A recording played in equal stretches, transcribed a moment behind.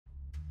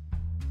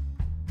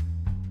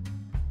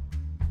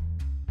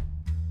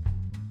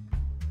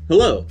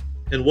Hello,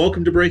 and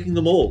welcome to Breaking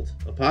the Mold,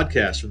 a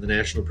podcast from the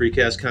National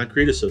Precast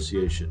Concrete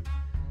Association.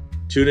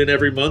 Tune in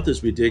every month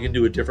as we dig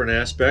into a different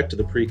aspect of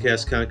the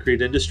precast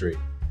concrete industry.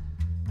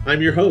 I'm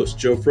your host,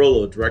 Joe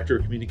Frollo, Director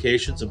of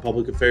Communications and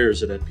Public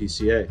Affairs at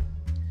NPCA.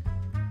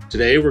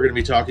 Today, we're going to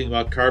be talking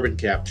about carbon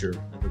capture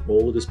and the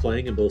role it is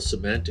playing in both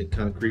cement and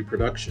concrete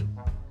production.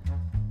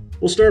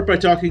 We'll start by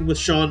talking with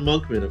Sean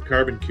Monkman of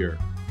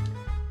CarbonCure.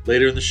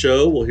 Later in the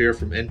show, we'll hear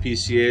from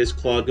NPCA's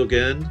Claude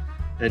Gauguin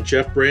and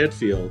Jeff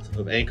Brandfield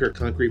of Anchor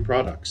Concrete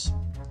Products.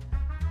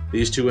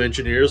 These two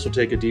engineers will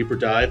take a deeper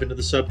dive into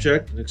the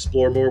subject and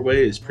explore more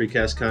ways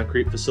precast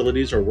concrete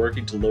facilities are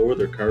working to lower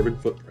their carbon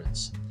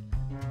footprints.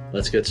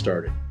 Let's get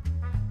started.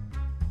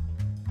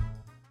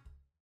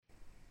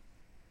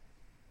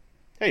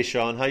 Hey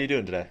Sean, how you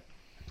doing today?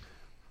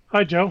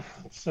 Hi Joe,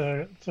 it's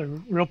a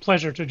real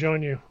pleasure to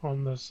join you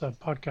on this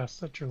podcast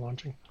that you're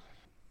launching.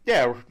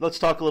 Yeah, let's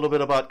talk a little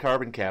bit about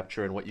carbon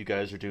capture and what you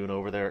guys are doing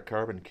over there at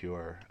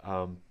CarbonCure.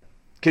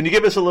 Can you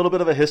give us a little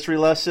bit of a history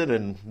lesson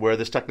and where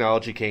this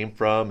technology came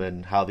from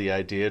and how the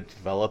idea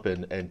developed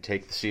and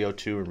take the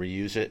CO2 and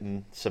reuse it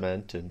in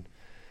cement and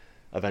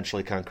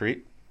eventually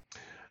concrete?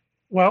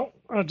 Well,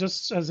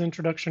 just as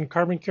introduction,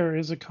 CarbonCure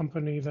is a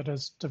company that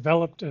has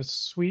developed a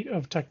suite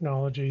of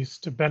technologies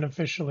to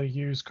beneficially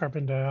use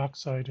carbon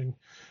dioxide in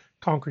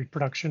concrete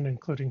production,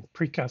 including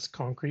precast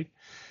concrete.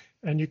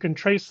 And you can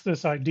trace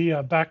this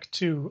idea back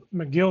to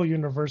McGill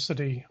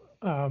University.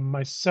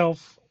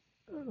 Myself,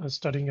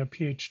 studying a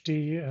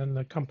PhD, and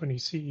the company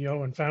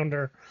CEO and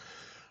founder,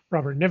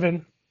 Robert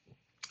Niven.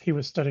 He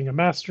was studying a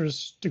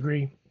master's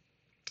degree,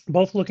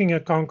 both looking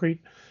at concrete,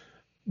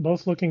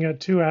 both looking at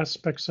two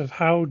aspects of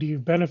how do you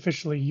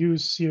beneficially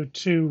use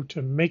CO2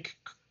 to make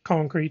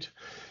concrete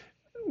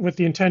with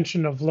the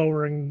intention of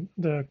lowering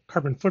the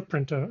carbon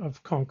footprint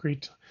of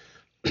concrete.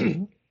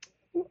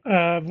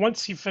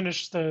 Once he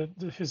finished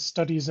his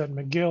studies at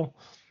McGill,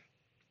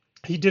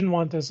 he didn't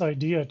want this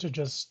idea to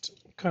just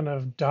kind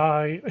of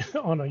die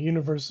on a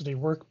university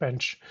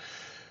workbench.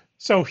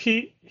 So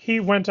he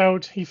went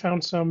out, he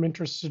found some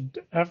interested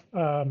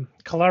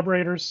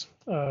collaborators,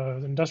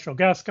 industrial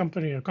gas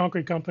company, a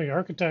concrete company,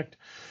 architect,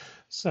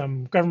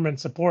 some government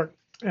support,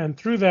 and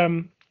through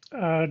them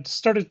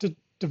started to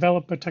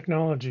develop a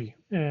technology.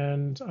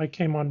 And I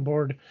came on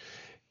board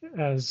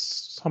as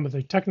some of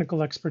the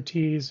technical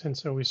expertise. And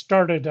so we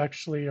started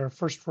our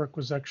first work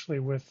was actually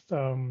with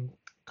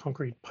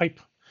concrete pipe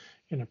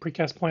in a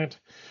precast plant.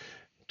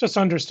 Just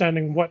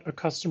understanding what a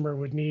customer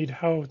would need,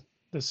 how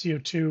the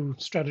CO2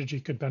 strategy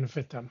could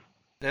benefit them.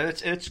 And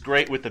it's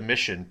great with the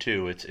mission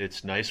too.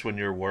 It's nice when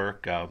your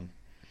work,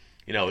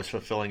 is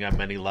fulfilling on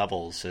many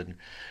levels,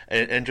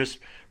 and just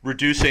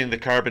reducing the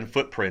carbon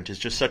footprint is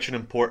just such an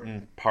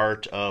important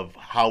part of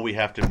how we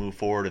have to move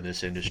forward in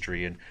this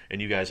industry.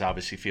 And you guys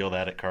obviously feel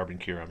that at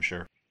CarbonCure, I'm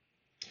sure.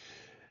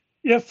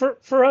 Yeah,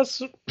 for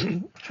us,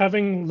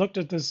 having looked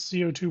at this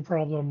CO2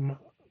 problem.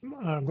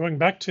 Going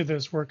back to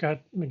this work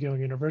at McGill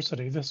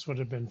University, this would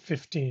have been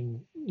 15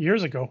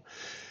 years ago.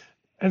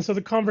 And so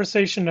the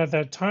conversation at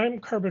that time,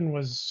 carbon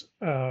was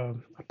a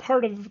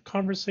part of the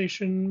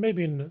conversation,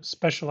 maybe in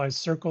specialized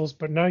circles,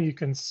 but now you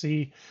can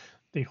see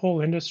the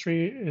whole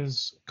industry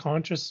is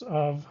conscious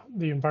of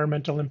the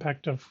environmental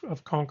impact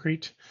of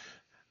concrete.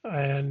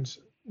 And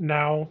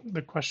now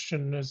the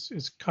question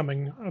is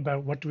coming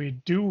about what do we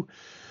do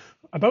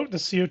about the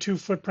CO2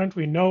 footprint.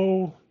 We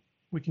know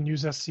we can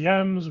use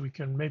SCMs, we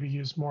can maybe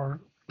use more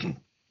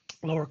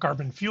lower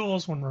carbon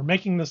fuels when we're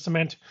making the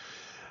cement,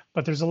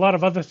 but there's a lot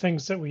of other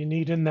things that we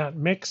need in that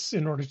mix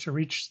in order to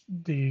reach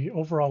the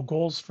overall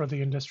goals for the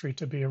industry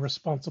to be a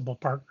responsible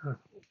partner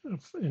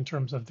in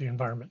terms of the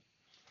environment.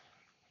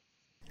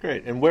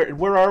 Great. And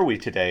where are we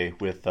today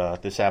with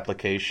this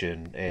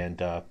application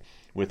and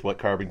with what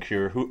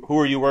CarbonCure? Who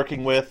are you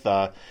working with?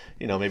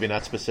 Maybe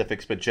not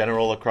specifics, but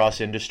general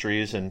across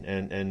industries,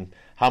 and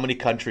how many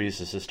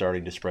countries is this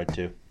starting to spread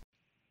to?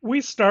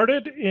 We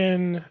started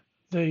in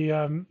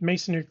the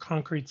masonry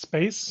concrete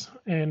space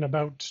in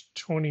about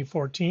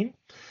 2014.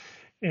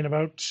 In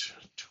about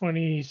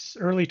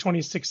early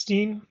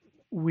 2016,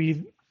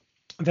 we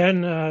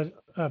then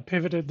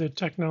pivoted the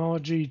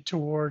technology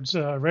towards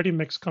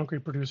ready-mix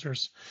concrete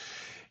producers.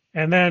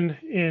 And then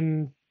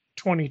in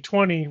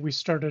 2020, we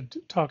started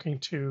talking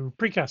to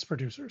precast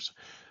producers.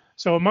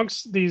 So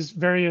amongst these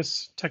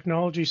various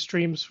technology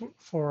streams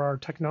for our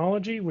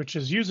technology, which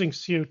is using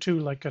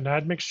CO2 like an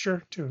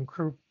admixture to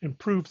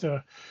improve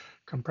the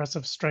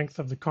compressive strength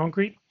of the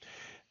concrete,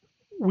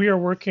 we are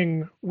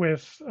working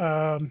with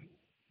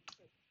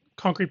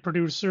concrete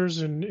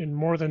producers in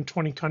more than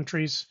 20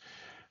 countries.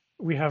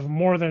 We have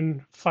more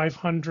than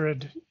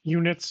 500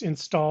 units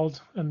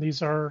installed, and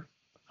these are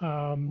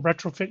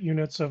retrofit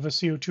units of a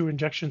CO2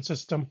 injection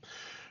system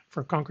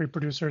for concrete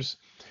producers.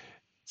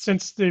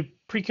 Since the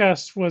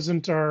precast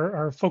wasn't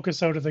our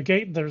focus out of the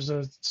gate, there's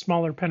a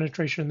smaller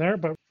penetration there,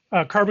 but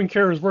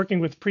CarbonCure is working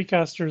with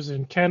precasters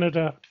in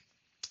Canada,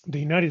 the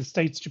United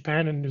States,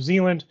 Japan, and New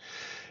Zealand,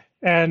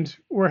 and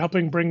we're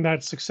helping bring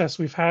that success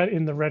we've had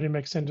in the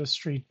ready-mix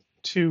industry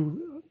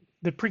to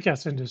the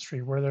precast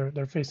industry, where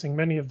they're facing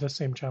many of the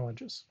same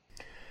challenges.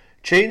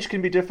 Change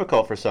can be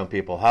difficult for some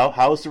people.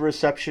 How's the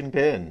reception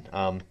been?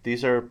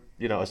 These are,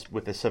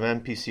 with some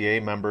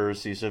NPCA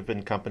members, these have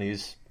been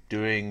companies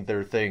doing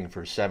their thing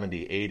for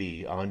 70,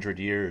 80, 100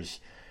 years,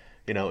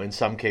 in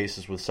some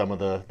cases with some of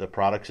the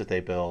products that they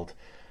build.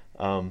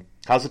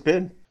 How's it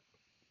been?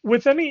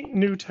 With any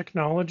new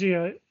technology,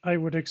 I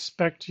would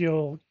expect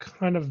you'll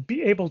kind of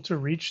be able to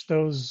reach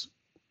those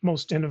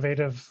most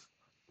innovative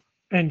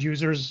end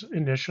users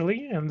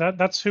initially, and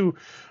that's who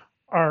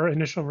our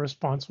initial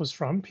response was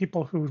from,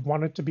 people who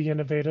wanted to be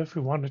innovative,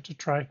 who wanted to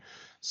try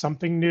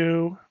something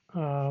new.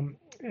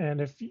 And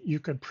if you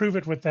could prove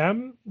it with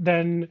them,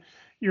 then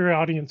your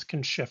audience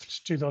can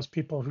shift to those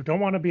people who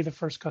don't want to be the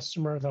first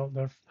customer.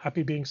 They're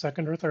happy being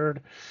second or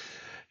third.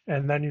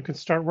 And then you can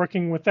start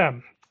working with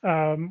them.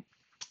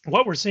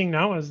 What we're seeing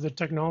now as the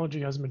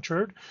technology has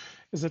matured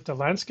is that the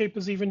landscape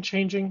is even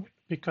changing,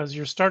 because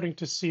you're starting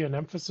to see an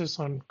emphasis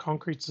on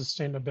concrete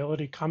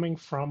sustainability coming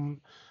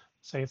from,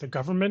 say, the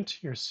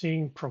government. You're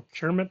seeing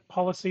procurement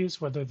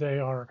policies, whether they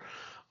are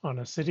on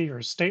a city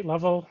or state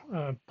level,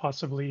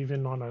 possibly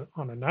even on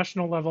a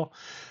national level,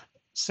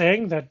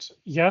 saying that,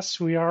 yes,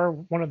 we are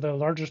one of the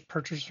largest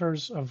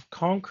purchasers of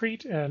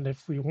concrete, and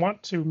if we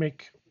want to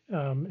make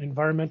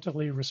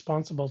environmentally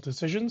responsible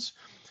decisions,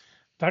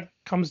 that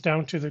comes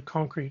down to the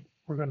concrete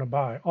we're going to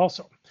buy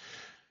also.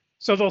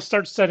 So they'll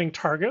start setting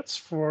targets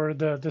for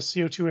the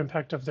CO2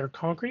 impact of their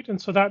concrete. And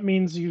so that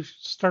means you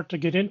start to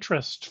get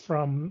interest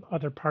from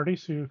other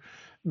parties who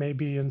may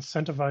be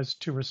incentivized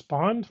to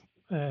respond.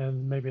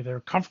 And maybe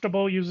they're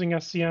comfortable using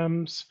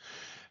SCMs.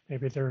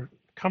 Maybe they're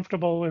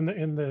comfortable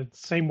in the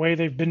same way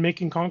they've been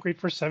making concrete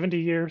for 70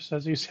 years,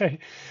 as you say.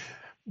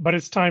 But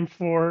it's time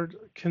for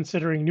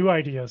considering new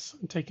ideas,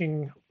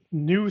 taking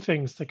new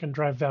things that can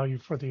drive value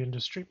for the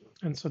industry.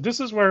 And so this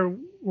is where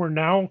we're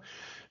now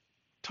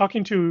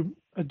talking to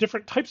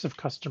different types of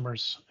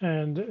customers,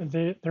 and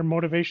their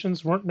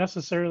motivations weren't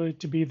necessarily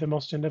to be the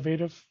most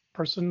innovative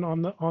person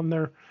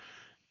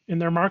in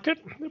their market,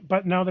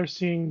 but now they're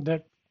seeing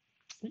that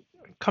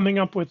coming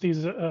up with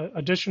these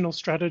additional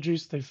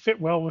strategies, they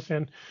fit well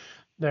within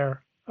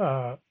their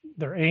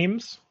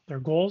aims, their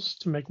goals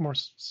to make more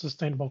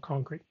sustainable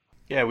concrete.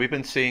 Yeah, we've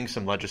been seeing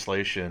some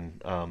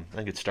legislation. I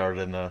think it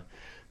started in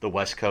the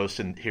West Coast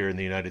and here in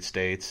the United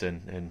States,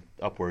 and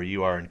up where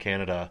you are in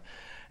Canada,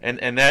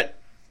 and that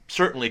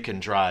certainly can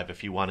drive,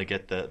 if you want to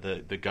get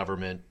the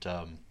government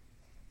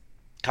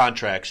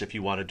contracts, if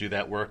you want to do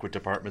that work with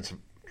departments of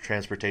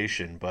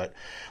transportation. But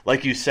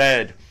like you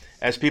said,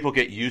 as people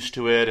get used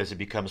to it, as it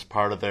becomes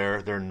part of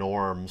their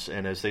norms,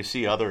 and as they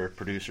see other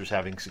producers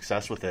having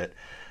success with it,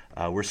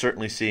 we're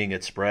certainly seeing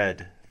it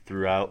spread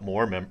throughout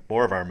more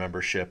of our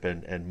membership,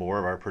 and more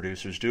of our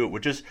producers do it,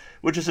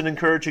 which is an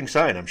encouraging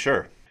sign, I'm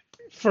sure.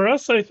 For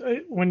us,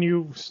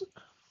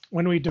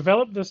 when we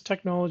developed this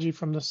technology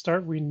from the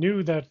start, we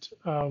knew that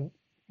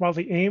while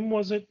the aim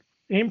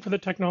for the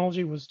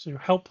technology was to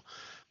help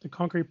the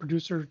concrete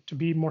producer to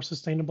be more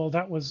sustainable,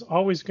 that was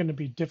always going to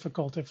be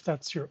difficult if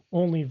that's your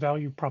only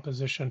value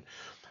proposition,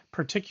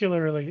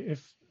 particularly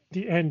if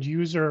the end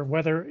user,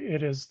 whether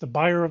it is the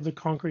buyer of the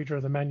concrete or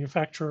the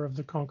manufacturer of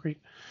the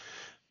concrete,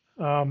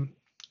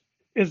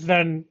 is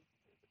then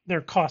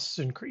their costs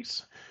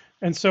increase.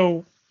 And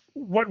so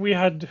what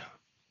that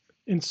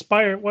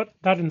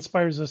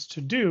inspires us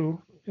to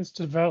do is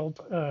to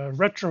develop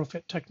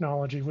retrofit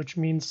technology, which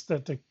means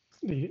that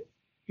the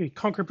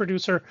concrete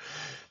producer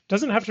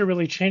doesn't have to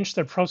really change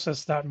their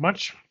process that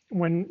much.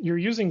 When you're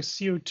using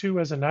CO2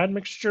 as an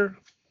admixture,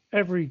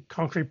 every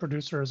concrete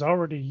producer is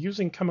already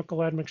using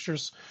chemical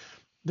admixtures.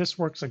 This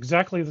works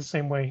exactly the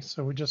same way.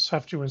 So we just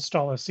have to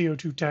install a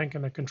CO2 tank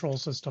and a control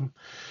system,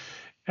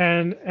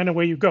 and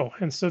away you go.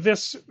 And so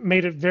this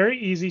made it very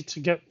easy to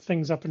get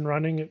things up and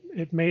running.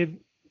 It made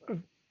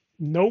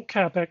no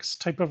capex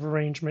type of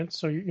arrangement.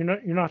 So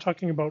you're not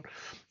talking about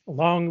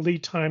long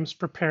lead times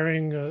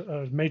preparing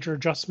a major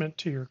adjustment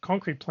to your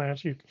concrete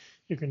plant. You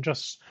can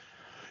just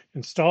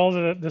install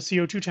the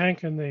CO2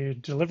 tank and the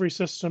delivery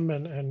system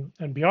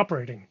and be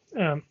operating.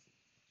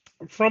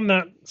 From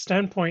that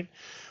standpoint,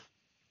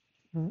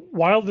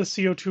 while the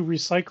CO2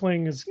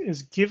 recycling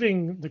is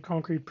giving the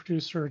concrete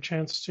producer a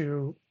chance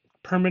to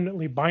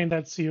permanently bind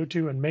that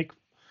CO2 and make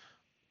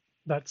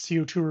that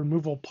CO2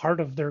 removal part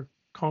of their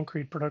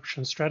concrete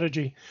production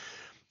strategy,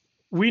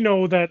 we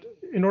know that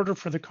in order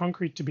for the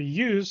concrete to be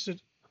used,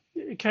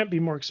 it can't be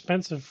more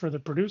expensive for the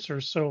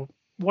producer. So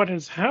what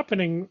is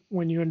happening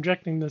when you're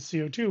injecting the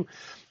CO2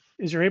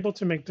 is you're able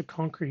to make the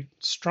concrete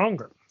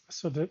stronger.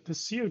 So that the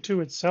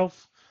CO2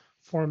 itself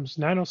forms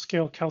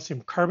nanoscale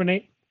calcium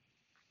carbonate.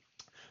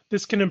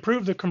 This can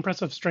improve the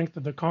compressive strength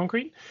of the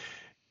concrete,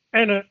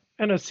 and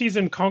a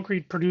seasoned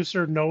concrete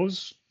producer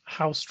knows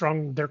how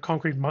strong their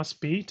concrete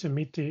must be to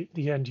meet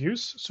the end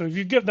use. So if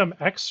you give them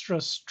extra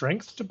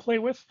strength to play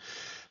with,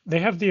 they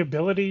have the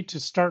ability to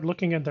start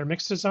looking at their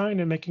mix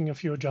design and making a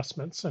few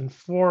adjustments. And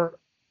for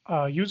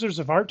users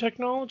of our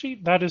technology,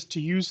 that is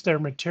to use their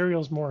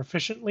materials more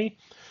efficiently,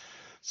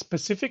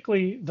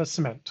 specifically the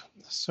cement.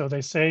 So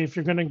they say, if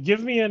you're going to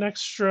give me an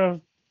extra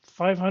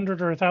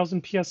 500 or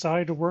 1,000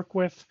 psi to work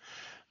with,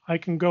 I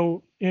can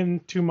go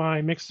into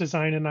my mix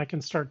design and I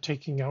can start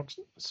taking out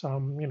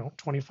some,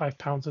 25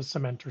 pounds of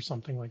cement or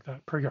something like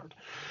that per yard.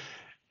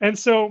 And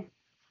so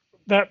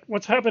that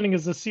what's happening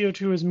is the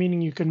CO2 is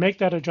meaning you can make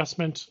that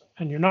adjustment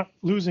and you're not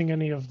losing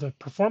any of the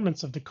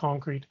performance of the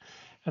concrete.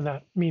 And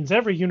that means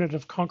every unit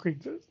of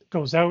concrete that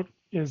goes out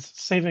is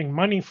saving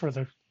money for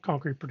the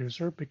concrete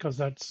producer because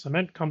that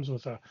cement comes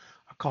with a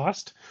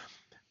cost.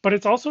 But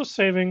it's also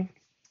saving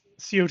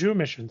CO2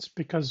 emissions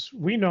because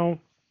we know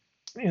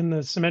in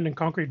the cement and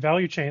concrete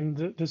value chain,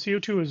 the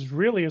CO2 is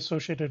really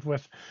associated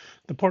with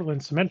the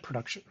Portland cement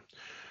production.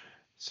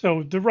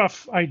 So the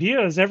rough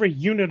idea is every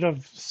unit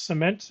of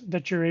cement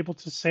that you're able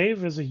to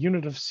save is a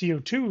unit of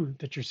CO2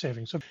 that you're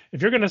saving. So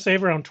if you're going to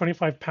save around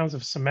 25 pounds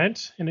of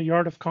cement in a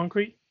yard of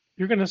concrete,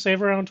 you're going to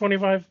save around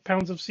 25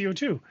 pounds of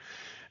CO2.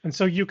 And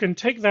so you can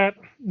take that,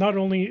 not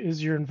only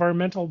is your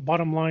environmental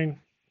bottom line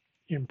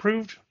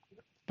improved,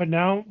 but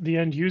now the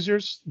end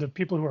users, the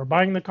people who are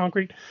buying the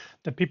concrete,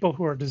 the people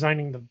who are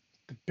designing the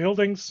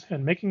buildings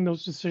and making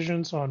those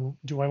decisions on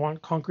do I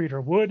want concrete or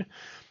wood,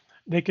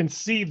 they can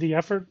see the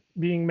effort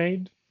being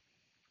made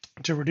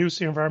to reduce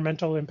the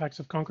environmental impacts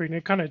of concrete. And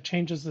it kind of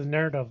changes the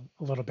narrative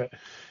a little bit.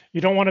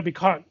 You don't want to be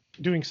caught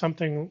doing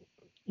something,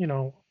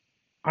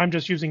 I'm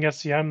just using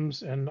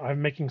SCMs and I'm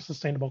making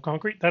sustainable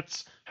concrete.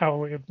 That's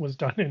how it was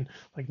done in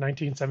like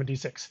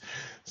 1976.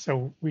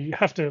 So we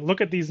have to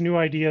look at these new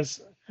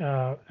ideas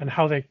and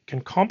how they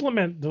can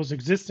complement those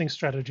existing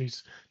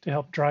strategies to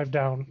help drive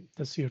down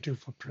the CO2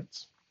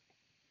 footprints.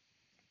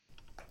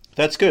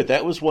 That's good.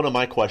 That was one of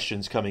my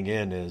questions coming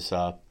in is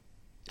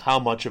how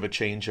much of a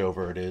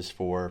changeover it is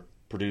for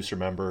producer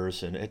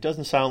members. And it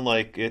doesn't sound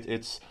like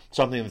it's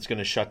something that's going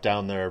to shut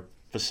down their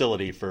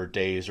facility for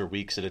days or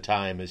weeks at a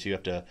time as you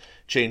have to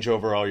change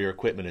over all your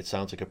equipment. It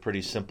sounds like a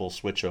pretty simple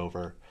switch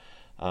over.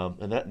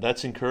 And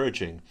that's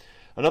encouraging.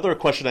 Another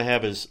question I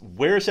have is,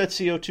 where is that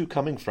CO2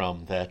 coming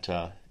from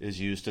that is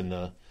used in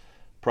the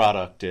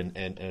product?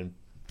 And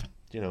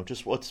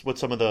just what's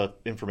some of the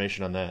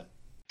information on that?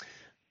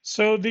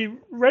 So the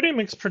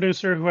ready-mix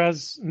producer who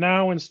has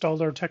now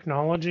installed our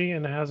technology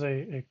and has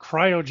a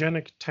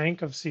cryogenic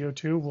tank of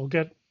CO2 will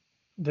get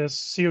this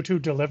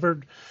CO2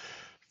 delivered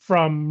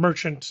from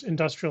merchant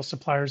industrial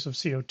suppliers of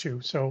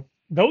CO2. So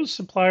those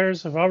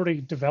suppliers have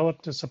already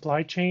developed a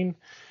supply chain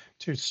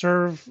to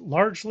serve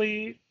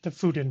largely the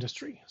food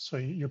industry. So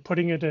you're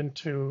putting it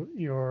into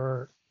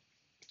your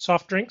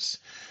soft drinks.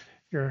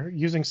 You're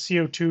using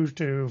CO2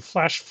 to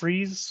flash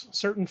freeze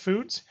certain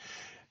foods.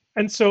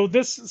 And so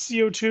this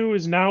CO2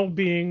 is now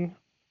being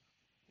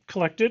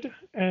collected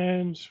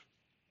and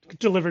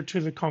delivered to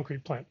the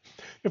concrete plant.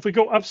 If we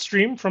go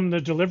upstream from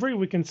the delivery,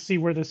 we can see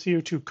where the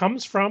CO2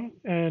 comes from.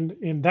 And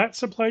in that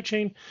supply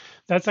chain,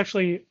 that's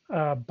actually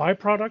a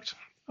byproduct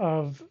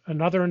of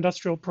another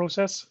industrial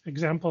process.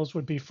 Examples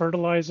would be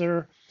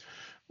fertilizer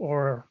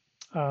or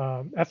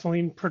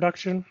ethylene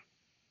production.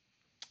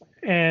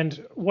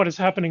 And what is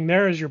happening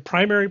there is your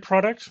primary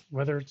product,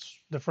 whether it's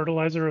the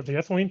fertilizer or the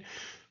ethylene,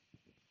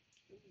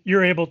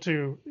 you're able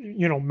to,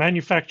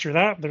 manufacture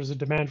that. There's a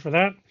demand for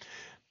that.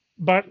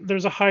 But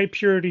there's a high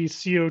purity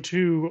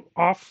CO2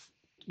 off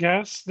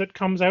gas that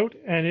comes out.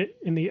 And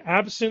in the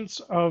absence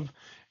of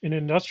an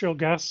industrial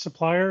gas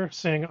supplier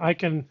saying, I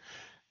can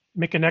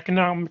make an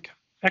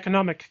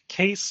economic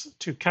case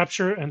to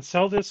capture and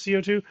sell this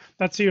CO2,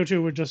 that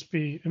CO2 would just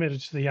be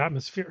emitted to the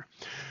atmosphere.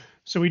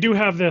 So we do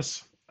have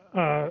this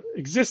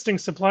existing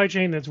supply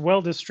chain that's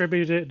well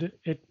distributed.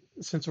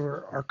 Since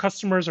our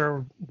customers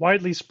are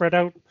widely spread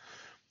out,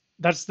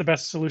 that's the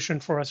best solution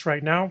for us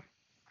right now.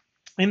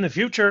 In the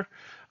future,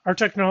 our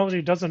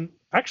technology doesn't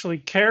actually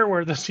care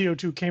where the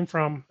CO2 came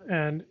from.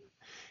 And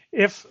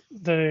if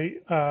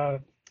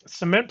the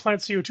cement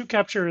plant CO2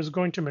 capture is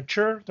going to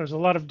mature, there's a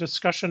lot of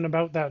discussion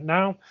about that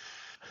now.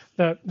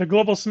 The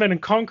Global Cement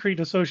and Concrete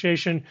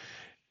Association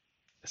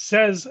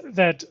says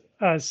that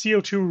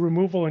CO2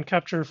 removal and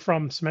capture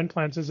from cement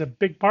plants is a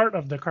big part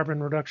of the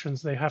carbon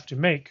reductions they have to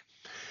make.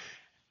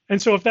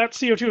 And so if that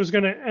CO2 is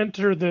going to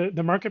enter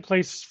the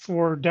marketplace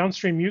for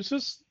downstream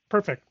uses,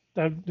 perfect.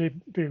 That'd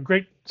be a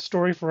great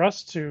story for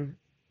us to,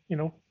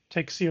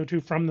 take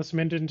CO2 from the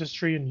cement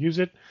industry and use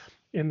it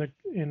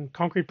in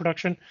concrete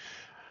production.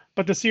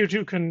 But the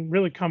CO2 can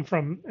really come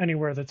from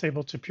anywhere that's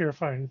able to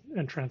purify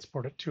and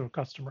transport it to a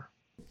customer.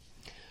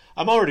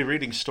 I'm already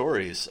reading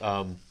stories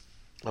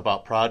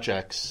about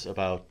projects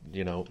about,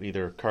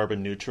 either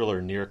carbon neutral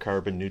or near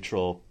carbon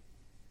neutral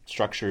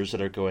structures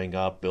that are going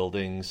up,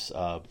 buildings.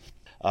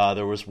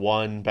 There was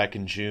one back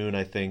in June,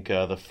 I think,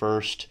 the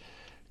first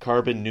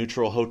carbon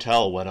neutral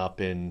hotel went up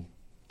in,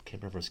 I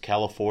can't remember if it was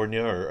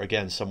California or,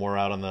 again, somewhere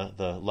out on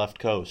the left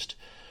coast.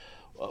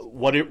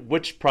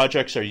 Which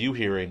projects are you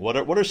hearing? What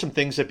are some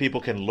things that people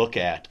can look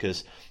at?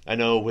 Because I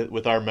know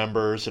with our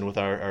members and with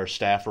our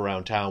staff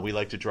around town, we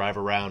like to drive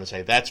around and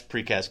say, that's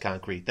precast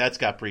concrete, that's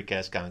got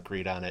precast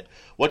concrete on it.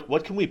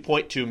 What can we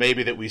point to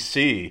maybe that we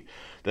see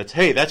that's,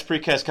 hey, that's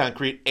precast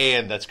concrete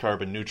and that's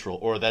carbon neutral,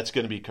 or that's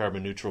going to be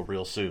carbon neutral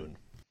real soon?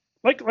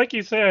 Like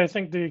you say, I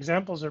think the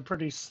examples are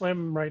pretty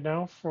slim right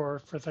now for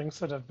things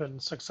that have been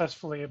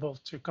successfully able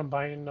to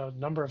combine a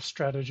number of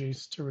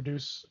strategies to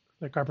reduce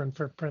the carbon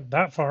footprint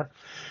that far.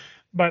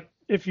 But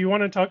if you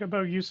want to talk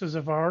about uses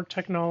of our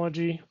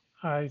technology,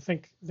 I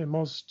think the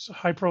most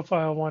high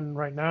profile one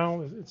right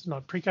now, it's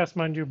not precast,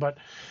 mind you, but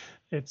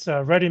it's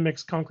ready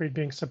mix concrete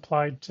being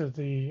supplied to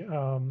the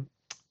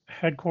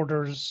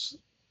headquarters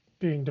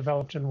being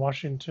developed in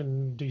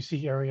Washington,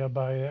 D.C. area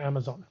by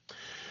Amazon.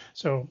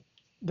 So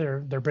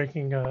they're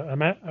breaking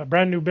a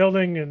brand new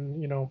building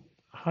and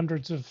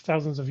hundreds of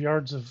thousands of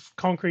yards of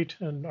concrete,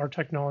 and our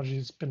technology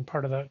has been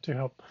part of that to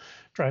help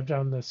drive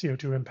down the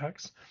CO2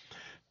 impacts.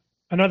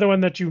 Another one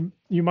that you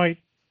might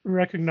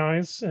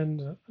recognize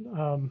and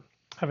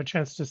have a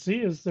chance to see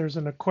is there's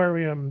an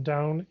aquarium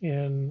down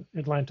in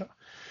Atlanta.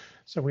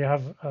 So we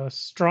have a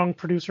strong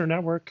producer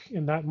network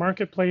in that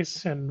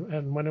marketplace,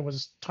 and when it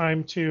was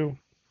time to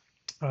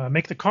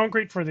make the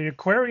concrete for the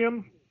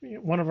aquarium,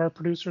 one of our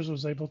producers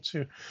was able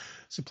to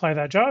supply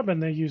that job,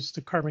 and they used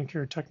the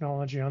CarbonCure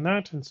technology on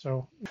that. And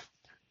so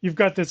you've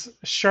got this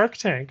shark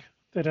tank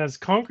that has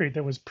concrete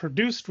that was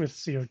produced with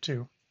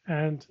CO2,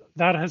 and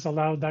that has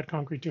allowed that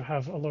concrete to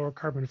have a lower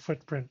carbon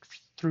footprint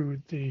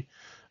through the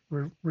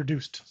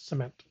reduced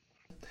cement.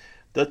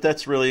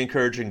 That's really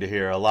encouraging to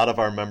hear. A lot of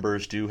our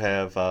members do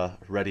have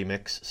ready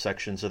mix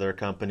sections of their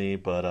company,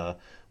 but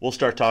we'll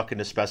start talking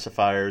to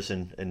specifiers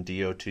and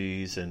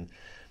DOTs and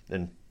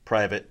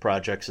private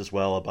projects as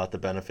well about the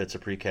benefits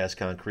of precast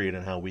concrete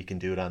and how we can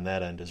do it on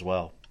that end as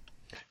well.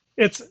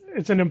 It's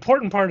an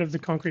important part of the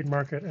concrete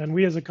market, and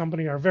we as a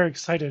company are very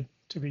excited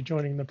to be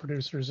joining the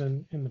producers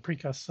in the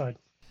precast side.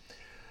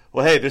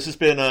 Well, hey, this has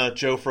been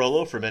Joe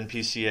Frollo from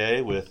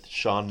NPCA with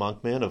Sean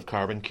Monkman of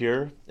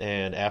CarbonCure.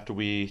 And after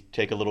we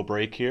take a little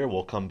break here,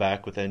 we'll come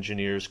back with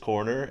Engineers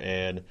Corner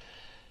and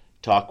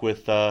talk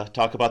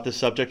about this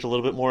subject a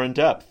little bit more in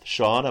depth.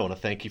 Sean, I want to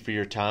thank you for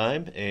your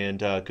time, and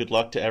good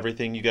luck to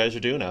everything you guys are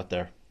doing out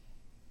there.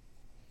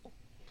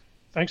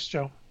 Thanks,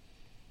 Joe.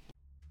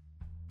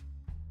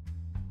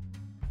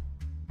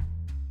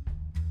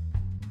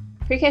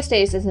 Precast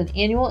Days is an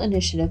annual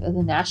initiative of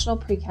the National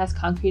Precast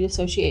Concrete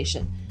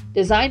Association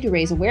designed to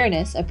raise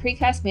awareness of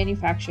precast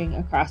manufacturing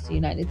across the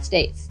United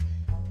States.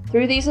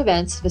 Through these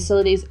events,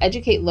 facilities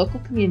educate local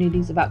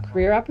communities about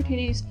career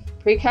opportunities,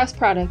 precast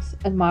products,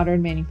 and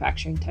modern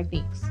manufacturing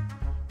techniques.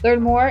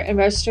 Learn more and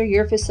register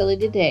your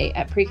facility today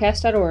at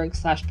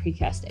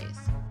precast.org/precastdays.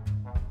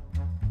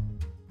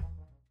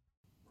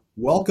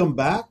 Welcome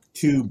back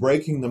to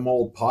Breaking the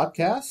Mold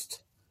podcast.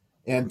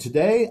 And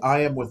today I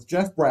am with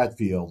Jeff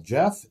Bradfield.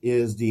 Jeff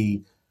is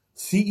the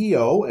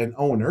CEO and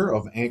owner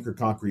of Anchor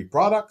Concrete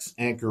Products,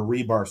 Anchor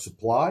Rebar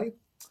Supply,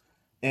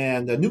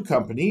 and a new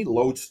company,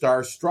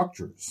 Lodestar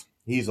Structures.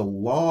 He's a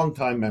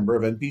longtime member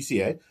of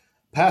NPCA,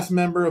 past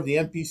member of the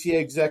NPCA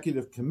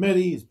Executive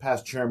Committee, he's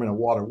past chairman of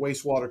Water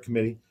Wastewater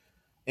Committee,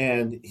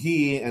 and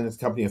he and his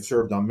company have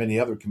served on many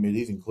other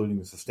committees, including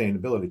the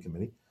Sustainability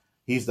Committee.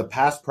 He's the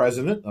past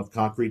president of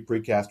Concrete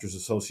Precasters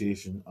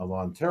Association of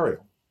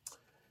Ontario.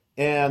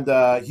 And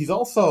he's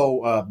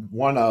also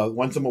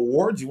won some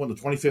awards. He won the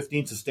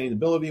 2015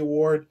 Sustainability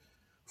Award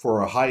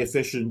for a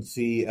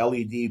high-efficiency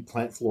LED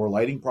plant floor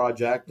lighting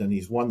project, and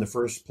he's won the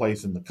first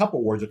place in the CUP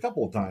Awards a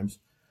couple of times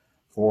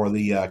for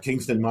the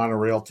Kingston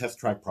Monorail Test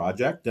Track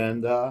Project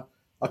and a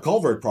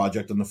culvert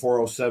project on the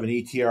 407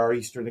 ETR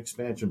Eastern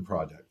Expansion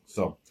Project.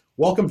 So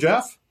welcome,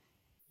 Jeff.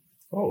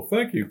 Oh,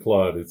 thank you,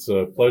 Claude. It's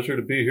a pleasure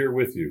to be here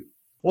with you.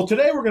 Well,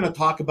 today we're going to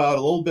talk about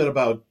a little bit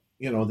about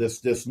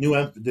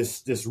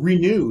this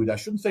renewed, I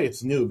shouldn't say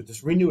it's new, but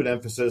this renewed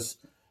emphasis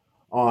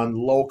on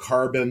low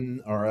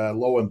carbon or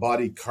low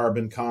embodied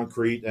carbon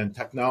concrete and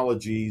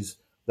technologies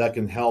that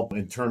can help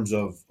in terms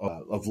of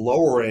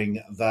lowering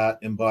that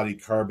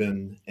embodied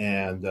carbon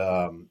and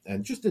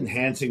just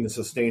enhancing the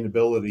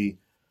sustainability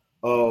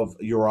of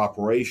your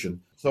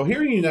operation. So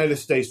here in the United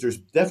States, there's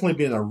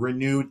definitely been a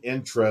renewed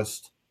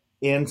interest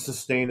in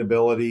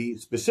sustainability,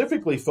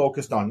 specifically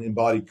focused on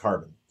embodied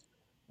carbon.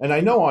 And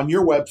I know on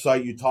your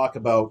website, you talk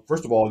about,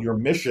 first of all, your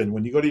mission.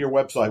 When you go to your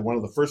website, one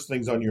of the first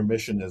things on your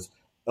mission is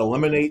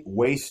eliminate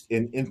waste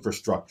in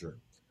infrastructure.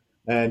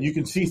 And you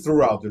can see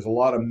throughout, there's a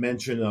lot of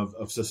mention of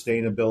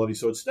sustainability.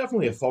 So it's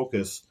definitely a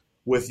focus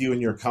with you and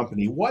your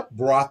company. What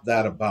brought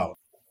that about?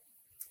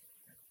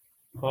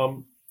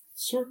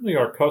 Certainly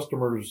our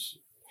customers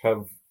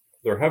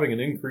they're having an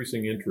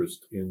increasing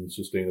interest in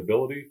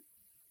sustainability.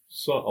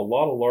 So a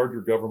lot of larger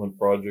government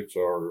projects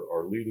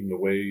are leading the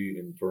way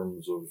in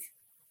terms of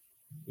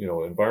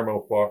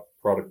environmental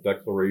product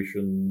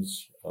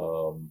declarations,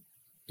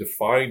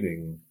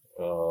 defining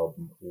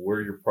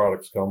where your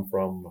products come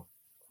from,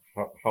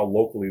 how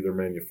locally they're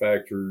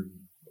manufactured,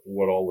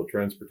 what all the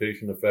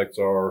transportation effects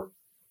are.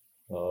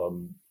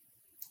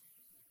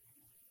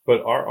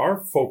 But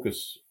our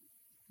focus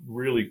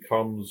really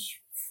comes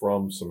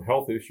from some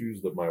health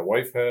issues that my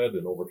wife had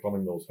and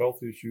overcoming those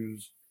health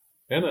issues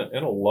and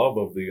a love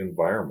of the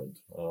environment.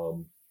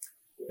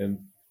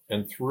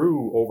 And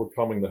through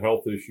overcoming the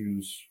health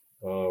issues,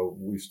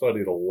 we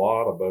studied a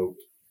lot about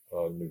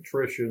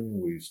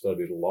nutrition. We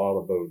studied a lot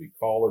about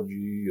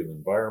ecology and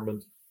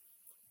environment,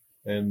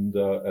 and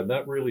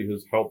that really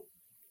has helped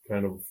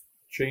kind of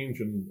change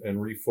and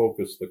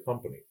refocus the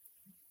company.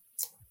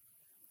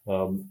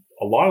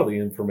 A lot of the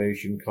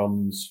information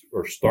comes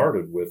or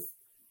started with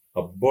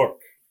a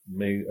book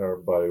made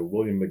by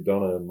William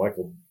McDonough and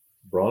Michael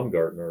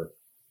Braungartner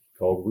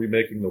called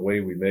Remaking the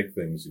Way We Make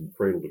Things in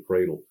Cradle to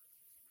Cradle.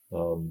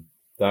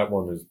 That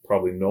one is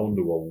probably known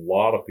to a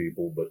lot of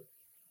people, but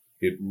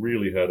it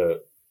really had a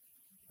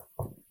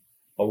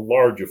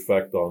large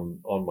effect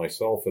on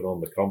myself and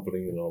on the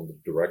company and on the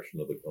direction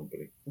of the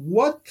company.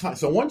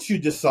 So once you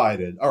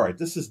decided, all right,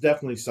 this is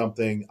definitely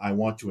something I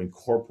want to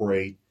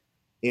incorporate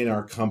in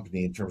our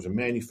company in terms of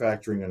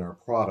manufacturing and our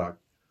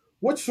product,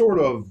 what sort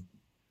of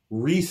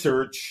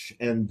research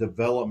and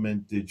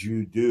development did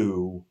you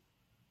do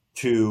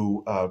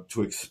to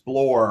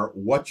explore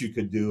what you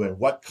could do and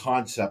what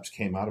concepts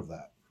came out of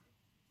that?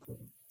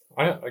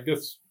 I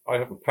guess I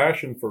have a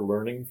passion for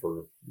learning,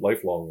 for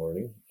lifelong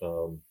learning,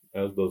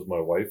 as does my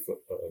wife.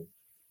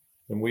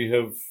 And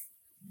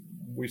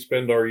we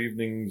spend our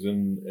evenings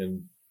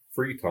and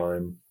free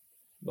time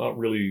not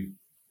really,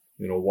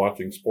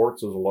 watching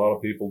sports as a lot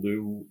of people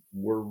do.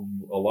 We're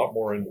a lot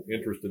more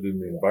interested in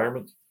the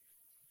environment.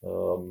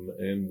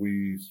 And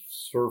we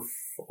surf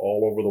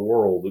all over the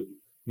world,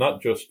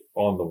 not just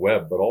on the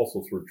web, but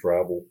also through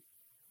travel.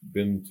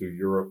 Been to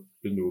Europe,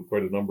 been to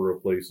quite a number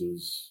of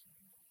places,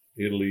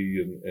 Italy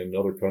and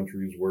other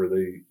countries where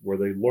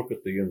they look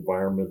at the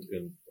environment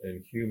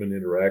and human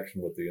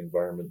interaction with the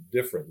environment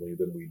differently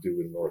than we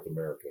do in North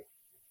America.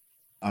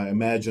 I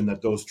imagine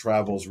that those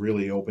travels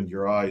really opened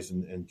your eyes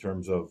in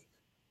terms of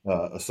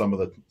some of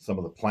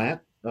the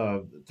plant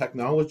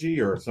technology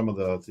or some of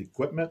the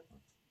equipment.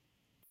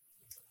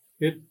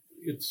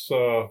 It's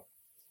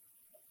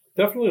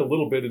definitely a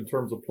little bit in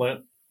terms of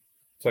plant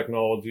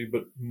technology,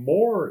 but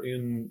more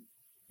in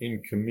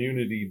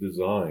community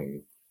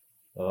design.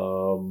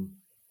 So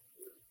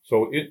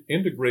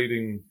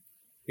integrating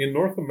in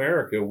North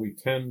America, we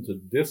tend to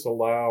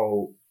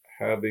disallow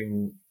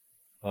having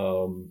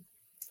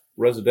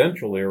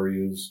residential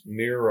areas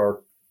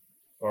near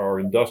our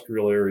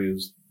industrial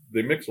areas.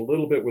 They mix a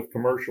little bit with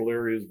commercial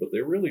areas, but they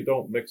really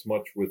don't mix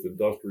much with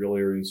industrial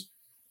areas.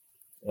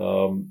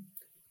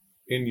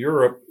 In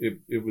Europe,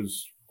 it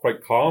was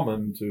quite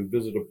common to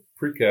visit a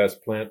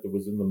precast plant that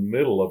was in the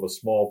middle of a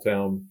small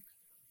town.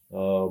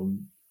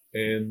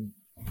 And,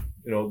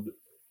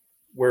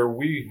 where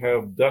we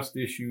have dust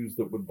issues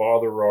that would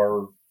bother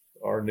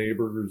our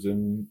neighbors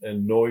and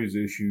noise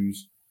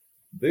issues,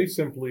 they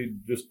simply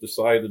just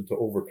decided to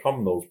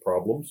overcome those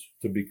problems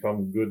to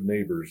become good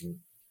neighbors. And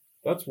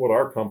that's what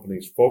our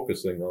company's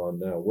focusing on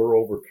now. We're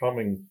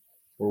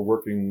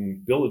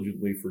working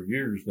diligently for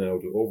years now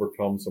to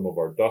overcome some of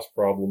our dust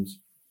problems.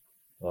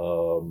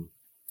 We're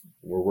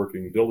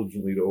working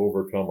diligently to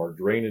overcome our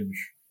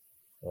drainage,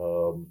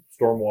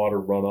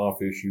 stormwater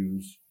runoff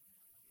issues.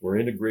 We're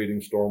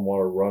integrating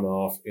stormwater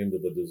runoff into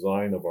the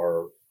design of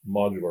our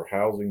modular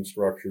housing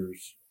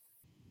structures.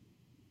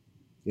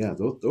 Yeah,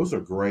 those are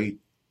great.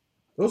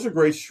 Those are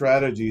great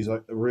strategies.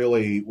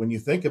 Really, when you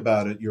think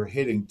about it, you're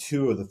hitting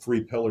two of the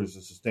three pillars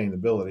of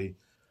sustainability,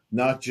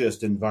 not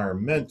just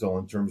environmental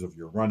in terms of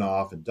your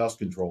runoff and dust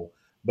control,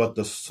 but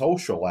the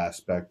social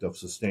aspect of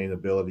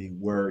sustainability,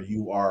 where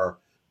you are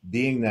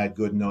being that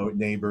good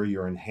neighbor,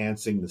 you're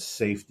enhancing the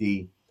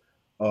safety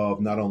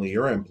of not only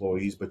your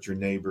employees, but your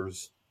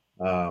neighbors.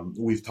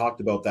 We've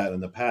talked about that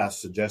in the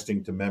past,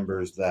 suggesting to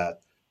members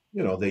that,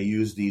 they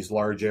use these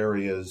large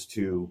areas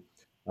to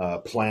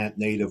plant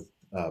native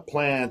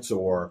plants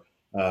or,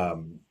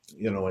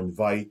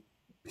 invite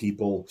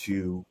people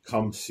to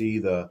come see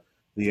the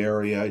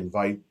area,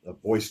 invite a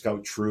Boy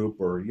Scout troop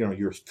or,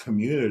 your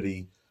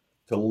community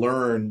to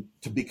learn,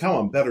 to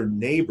become a better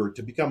neighbor,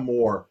 to become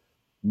more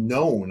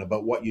known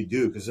about what you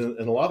do. Because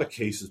in a lot of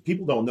cases,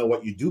 people don't know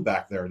what you do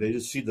back there. They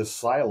just see the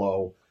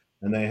silo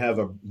and they have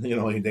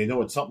they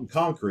know it's something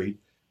concrete.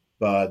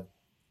 But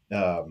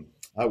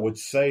I would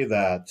say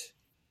that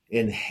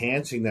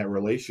enhancing that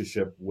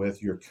relationship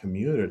with your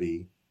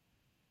community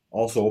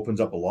also opens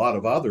up a lot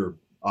of other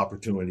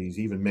opportunities,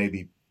 even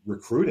maybe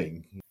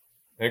recruiting.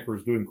 Anchor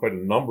is doing quite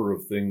a number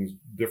of things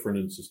different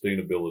in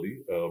sustainability.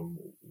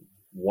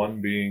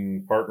 One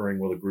being partnering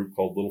with a group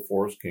called Little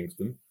Forest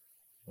Kingston.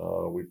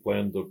 We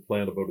plan to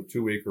plant about a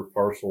 2-acre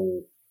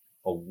parcel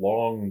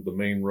along the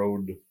main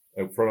road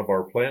out front of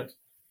our plant.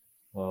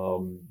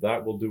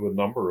 That will do a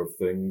number of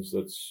things.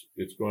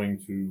 It's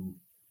going to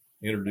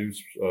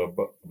introduce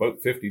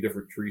about 50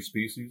 different tree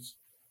species.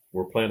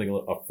 We're planting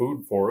a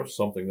food forest,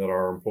 something that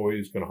our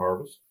employees can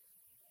harvest.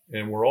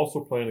 And we're also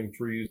planting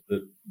trees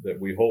that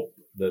we hope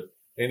that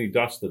any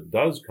dust that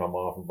does come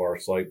off of our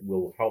site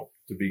will help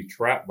to be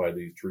trapped by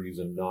these trees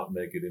and not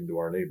make it into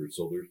our neighbors.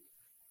 So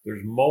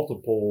there's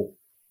multiple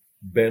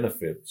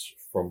benefits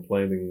from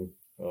planting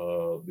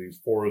these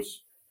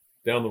forests.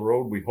 Down the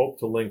road, we hope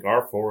to link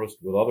our forest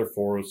with other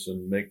forests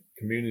and make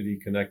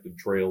community-connected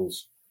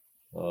trails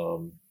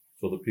so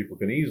that people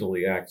can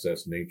easily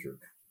access nature.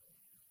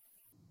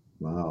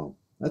 Wow.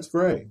 That's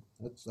great.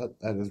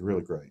 That is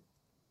really great.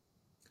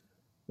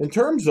 In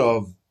terms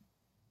of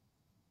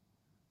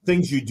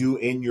things you do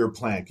in your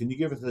plant, can you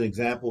give us an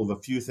example of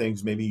a few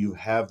things maybe you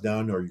have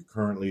done or you're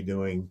currently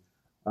doing,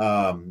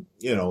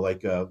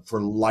 like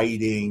for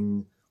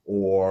lighting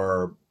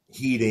or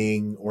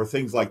heating or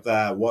things like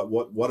that?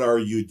 What are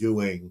you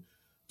doing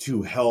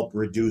to help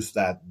reduce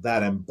that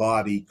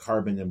embodied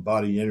carbon,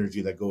 embodied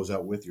energy that goes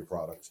out with your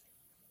products?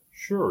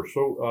 Sure.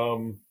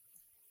 So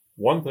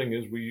one thing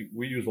is we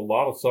use a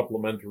lot of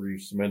supplementary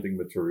cementing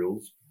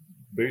materials,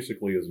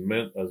 basically as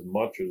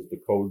much as the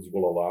codes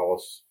will allow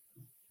us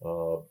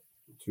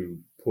to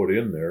put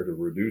in there to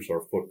reduce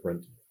our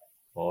footprint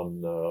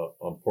on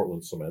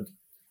Portland cement.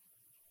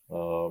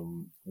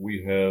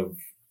 We have,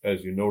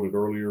 as you noted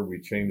earlier,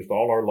 we changed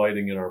all our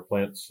lighting in our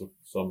plants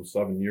some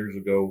 7 years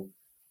ago.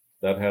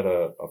 That had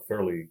a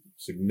fairly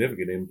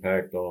significant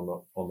impact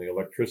on the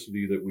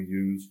electricity that we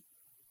use.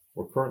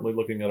 We're currently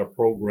looking at a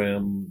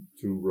program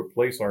to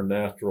replace our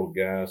natural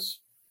gas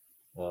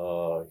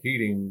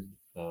heating.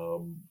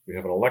 We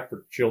have an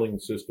electric chilling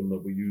system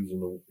that we use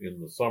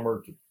in the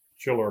summer to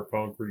chill our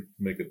concrete, to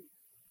make it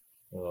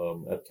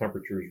at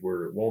temperatures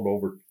where it won't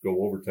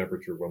go over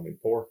temperature when we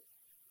pour.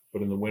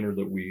 But in the winter,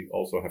 that we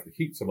also have to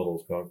heat some of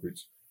those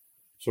concretes.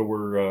 So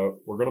we're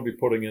going to be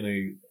putting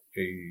in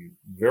a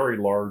very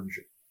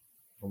large,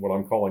 what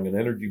I'm calling an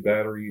energy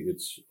battery.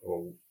 It's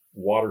a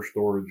water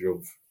storage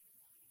of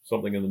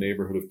something in the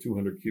neighborhood of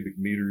 200 cubic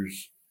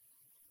meters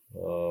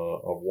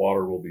of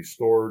water will be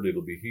stored.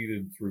 It'll be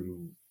heated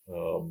through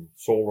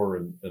solar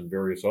and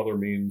various other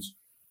means.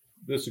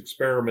 This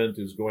experiment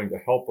is going to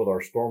help with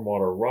our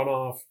stormwater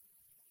runoff.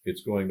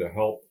 It's going to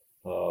help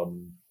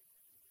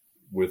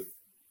with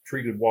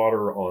treated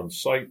water on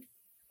site.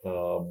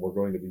 We're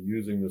going to be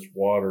using this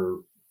water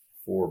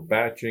for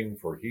batching,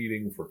 for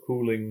heating, for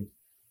cooling.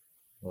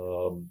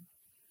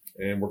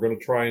 And we're going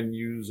to try and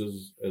use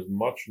as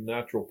much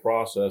natural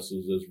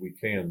processes as we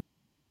can.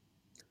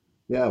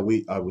 Yeah,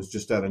 I was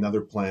just at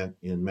another plant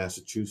in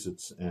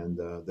Massachusetts, and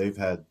they've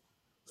had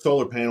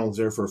solar panels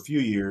there for a few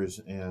years,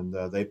 and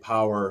they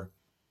power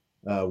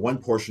one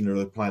portion of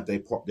the plant. They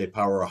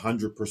power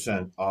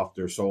 100% off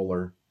their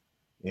solar,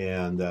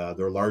 and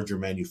their larger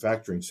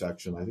manufacturing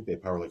section, I think they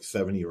power like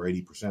 70 or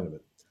 80% of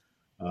it.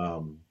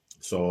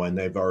 And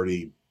they've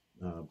already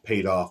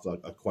paid off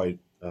a quite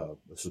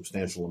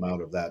substantial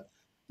amount of that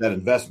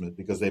investment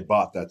because they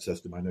bought that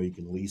system. I know you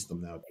can lease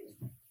them now.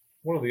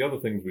 One of the other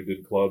things we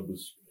did, Claude,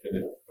 was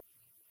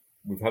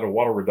we've had a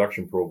water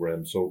reduction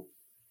program. So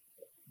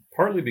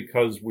partly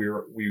because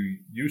we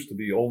used to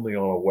be only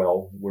on a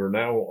well, we're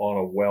now on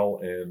a well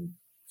and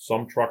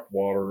some trucked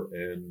water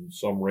and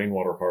some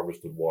rainwater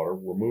harvested water.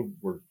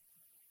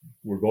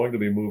 We're going to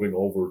be moving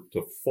over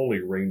to fully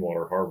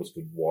rainwater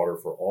harvested water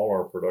for all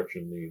our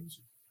production needs.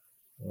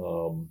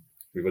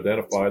 We've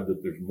identified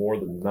that there's more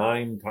than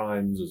 9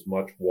 times as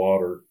much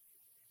water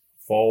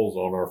falls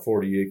on our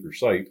 40-acre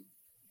site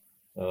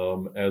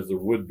as there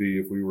would be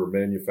if we were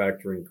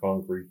manufacturing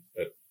concrete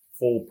at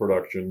full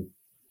production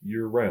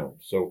year-round.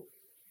 So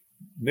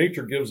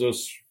nature gives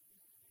us,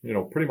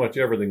 pretty much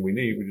everything we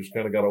need. We just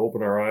kind of got to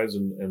open our eyes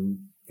and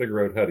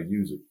figure out how to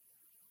use it.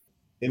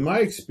 In my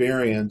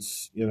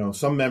experience,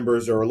 some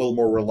members are a little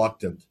more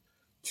reluctant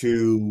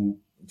to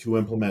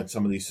implement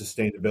some of these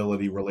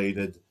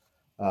sustainability-related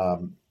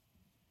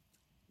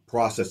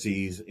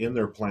processes in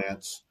their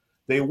plants.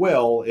 They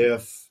will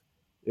if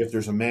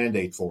there's a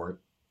mandate for it,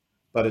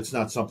 but it's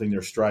not something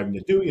they're striving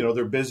to do.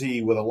 They're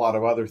busy with a lot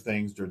of other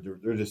things.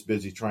 They're just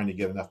busy trying to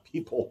get enough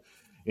people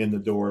in the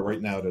door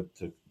right now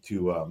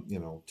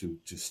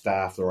to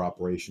staff their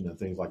operation and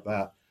things like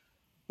that.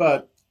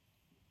 But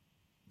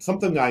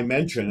something I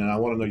mentioned, and I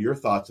want to know your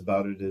thoughts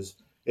about it, is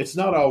it's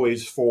not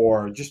always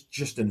for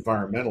just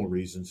environmental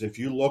reasons. If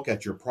you look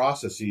at your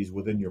processes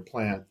within your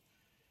plant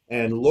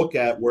and look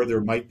at where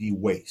there might be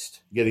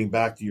waste, getting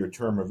back to your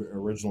term of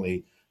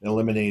originally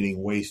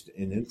eliminating waste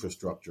in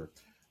infrastructure,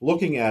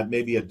 looking at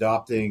maybe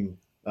adopting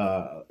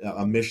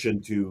a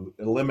mission to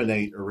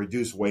eliminate or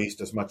reduce waste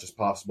as much as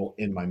possible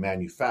in my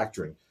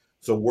manufacturing.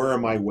 So where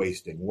am I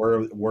wasting?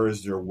 Where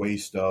is there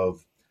waste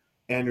of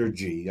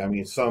energy? I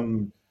mean,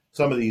 some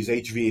of these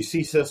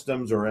HVAC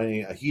systems or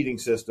any heating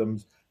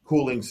systems,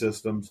 cooling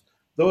systems,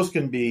 those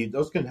can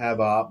have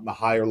a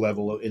higher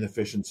level of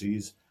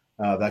inefficiencies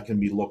that can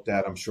be looked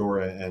at, I'm sure,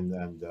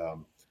 and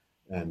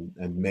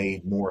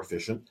made more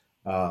efficient.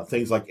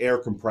 Things like air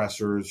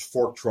compressors,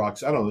 fork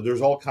trucks. I don't know.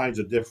 There's all kinds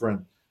of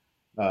different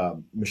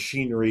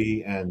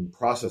machinery and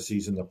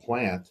processes in the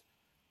plant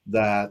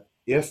that,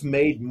 if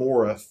made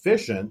more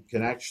efficient,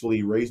 can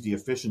actually raise the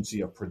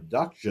efficiency of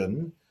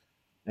production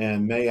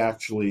and may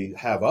actually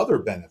have other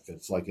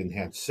benefits like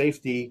enhanced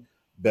safety,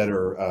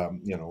 better,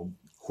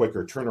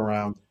 quicker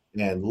turnaround,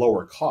 and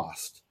lower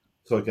cost.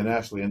 So it can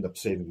actually end up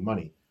saving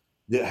money.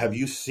 Have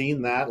you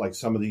seen that, like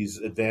some of these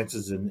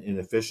advances in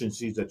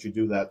efficiencies that you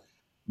do that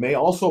may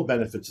also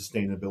benefit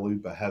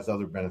sustainability, but has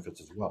other benefits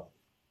as well?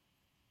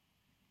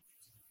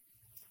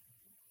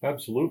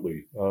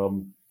 Absolutely.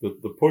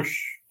 The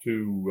push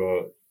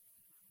to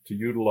to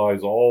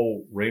utilize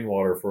all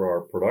rainwater for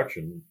our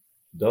production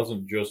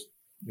doesn't just,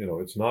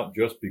 it's not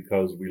just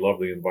because we love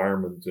the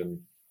environment and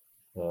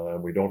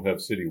we don't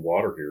have city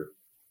water here.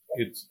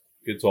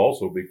 It's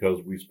also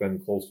because we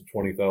spend close to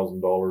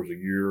 $20,000 a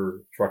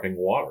year trucking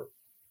water.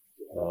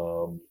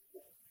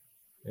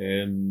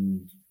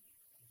 And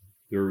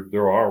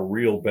there are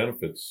real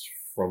benefits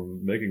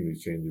from making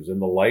these changes.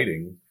 And the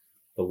lighting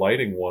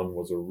one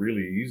was a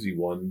really easy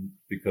one,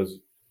 because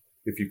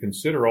if you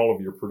consider all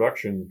of your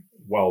production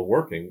while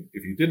working,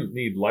 if you didn't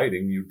need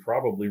lighting, you'd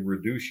probably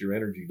reduce your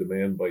energy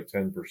demand by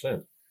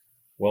 10%.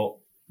 Well,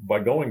 by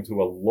going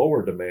to a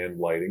lower demand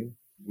lighting,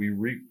 we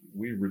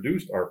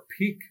reduced our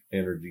peak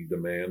energy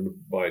demand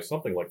by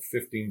something like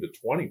 15 to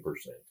 20%.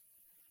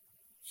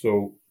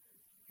 So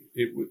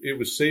it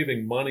was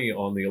saving money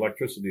on the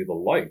electricity of the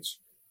lights,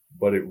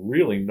 but it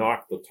really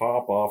knocked the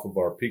top off of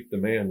our peak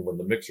demand when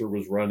the mixer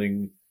was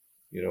running,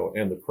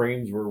 and the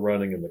cranes were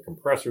running and the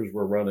compressors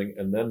were running,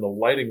 and then the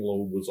lighting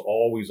load was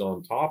always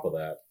on top of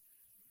that.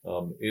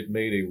 It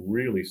made a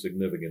really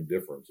significant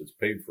difference. It's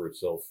paid for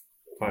itself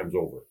times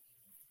over.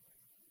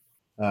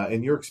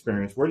 In your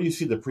experience, where do you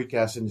see the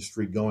precast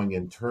industry going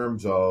in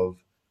terms of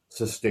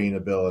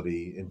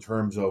sustainability, in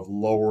terms of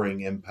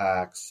lowering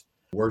impacts?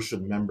 Where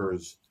should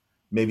members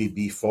maybe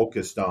be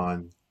focused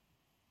on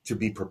to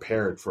be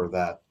prepared for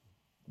that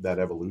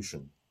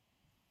evolution?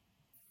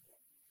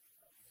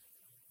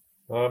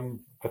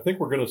 I think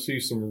we're going to see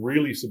some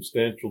really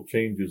substantial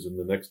changes in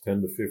the next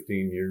 10 to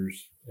 15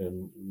 years.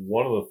 And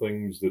one of the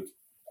things that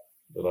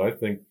I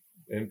think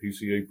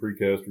NPCA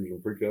precasters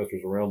and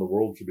precasters around the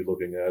world should be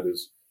looking at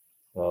is,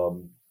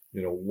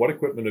 what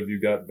equipment have you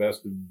got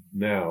vested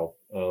now?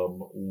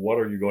 What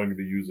are you going to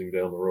be using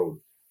down the road?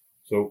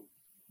 So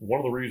one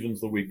of the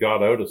reasons that we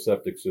got out of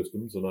septic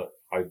systems, and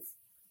I've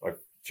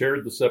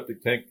chaired the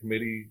septic tank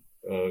committee,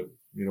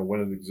 when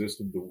it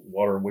existed, the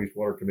water and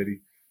wastewater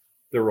committee.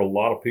 There were a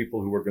lot of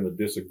people who are going to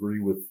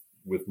disagree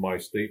with my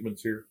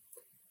statements here.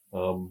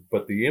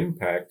 But the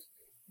impact,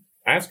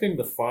 asking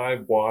the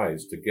 5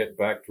 whys to get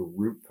back to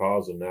root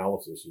cause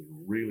analysis is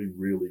really,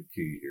 really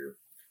key here.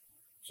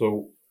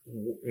 So,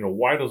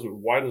 why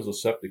does a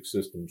septic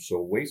system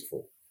so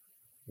wasteful?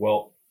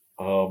 Well,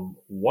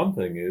 one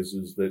thing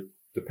is that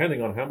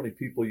depending on how many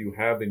people you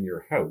have in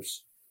your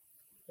house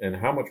and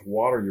how much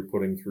water you're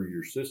putting through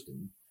your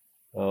system,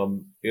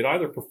 it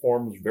either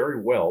performs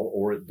very well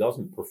or it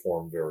doesn't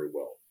perform very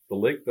well. The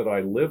lake that I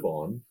live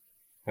on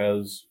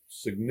has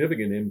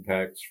significant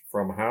impacts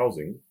from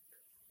housing,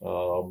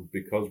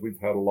 because we've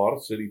had a lot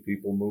of city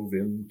people move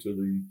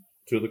into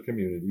the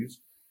communities.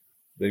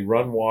 They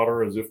run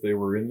water as if they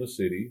were in the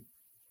city.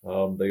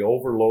 They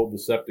overload the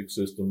septic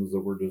systems that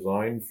were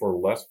designed for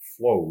less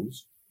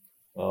flows.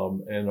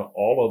 And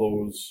all of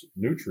those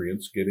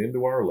nutrients get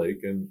into our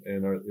lake and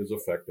is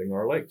affecting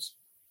our lakes.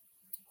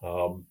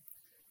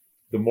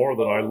 The more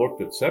that I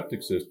looked at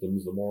septic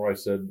systems, the more I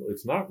said,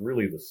 it's not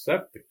really the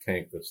septic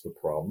tank that's the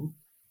problem,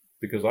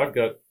 because I've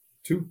got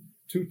two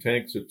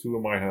tanks at 2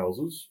 of my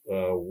houses.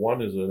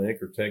 One is an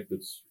anchor tank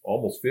that's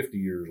almost 50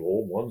 years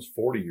old. One's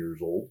 40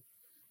 years old,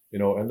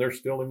 and they're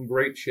still in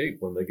great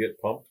shape when they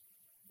get pumped.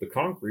 The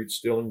concrete's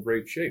still in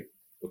great shape.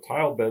 The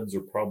tile beds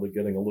are probably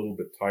getting a little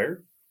bit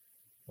tired.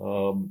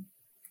 The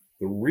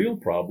real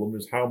problem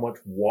is how much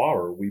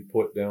water we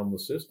put down the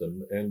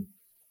system,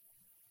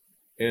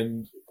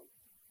 and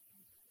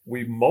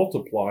we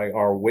multiply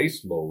our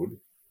waste load.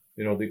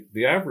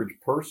 The average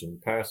person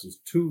passes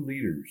 2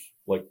 liters.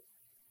 Like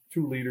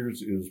 2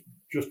 liters is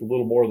just a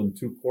little more than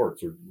 2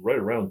 quarts, or right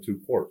around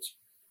 2 quarts.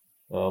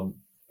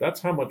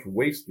 That's how much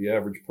waste the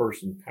average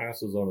person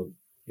passes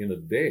in a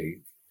day.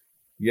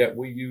 Yet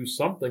we use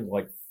something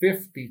like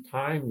 50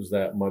 times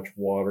that much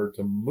water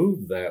to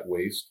move that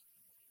waste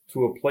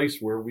to a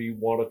place where we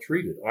want to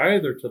treat it,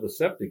 either to the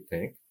septic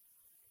tank,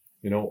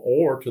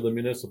 or to the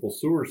municipal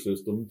sewer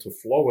system to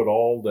flow it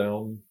all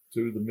down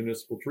to the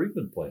municipal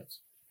treatment plants.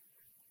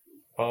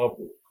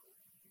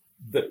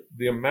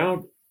 The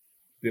amount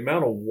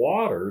of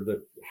water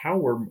that how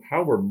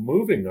we're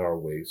moving our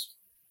waste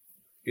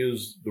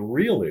is the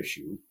real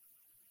issue,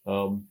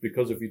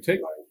 because if you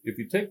take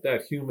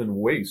that human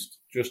waste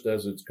just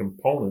as its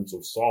components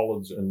of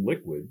solids and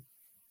liquid,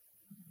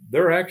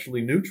 they're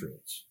actually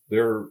nutrients.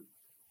 There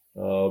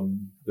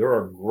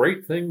are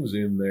great things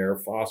in there,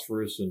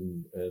 phosphorus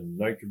and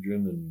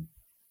nitrogen and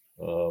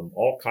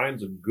all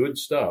kinds of good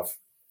stuff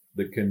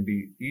that can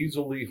be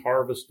easily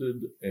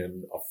harvested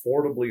and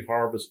affordably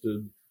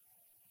harvested.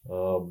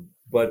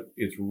 But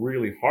it's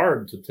really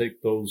hard to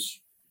take those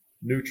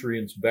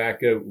nutrients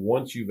back out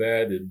once you've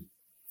added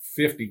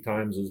 50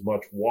 times as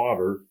much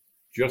water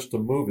just to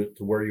move it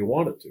to where you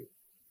want it to.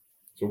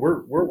 So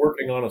we're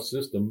working on a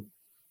system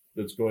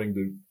that's going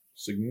to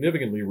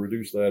significantly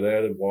reduce that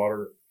added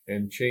water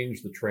and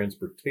change the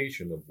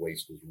transportation of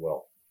waste as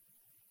well.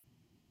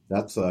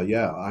 That's I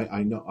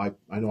know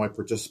I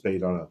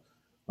participate on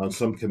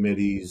some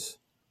committees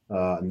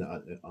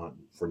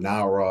for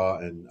NAURA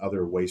and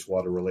other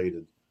wastewater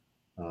related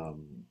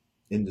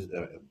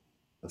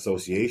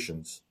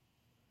associations,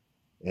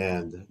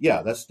 And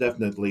yeah, that's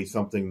definitely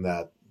something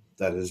that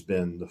has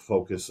been the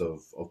focus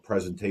of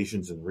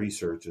presentations and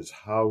research, is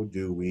how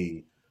do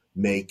we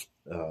make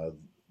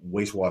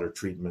wastewater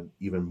treatment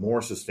even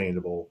more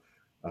sustainable,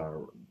 uh,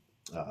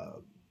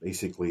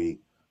 basically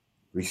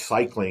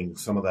recycling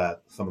some of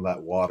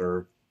that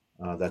water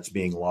that's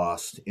being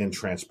lost in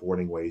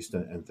transporting waste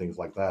and things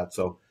like that.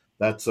 So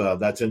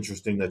that's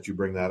interesting that you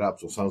bring that up.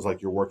 So it sounds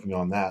like you're working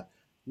on that.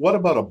 What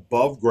about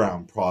above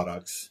ground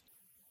products?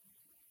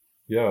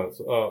 Yeah,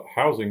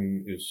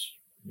 housing is,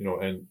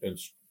 and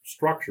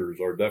structures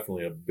are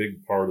definitely a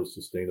big part of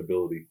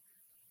sustainability.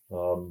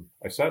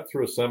 I sat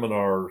through a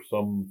seminar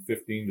some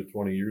 15 to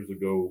 20 years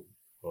ago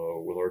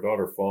with our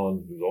daughter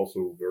Fawn, who's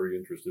also very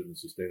interested in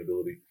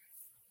sustainability.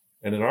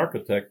 And an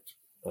architect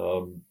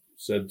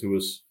said to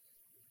us,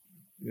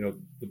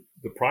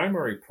 the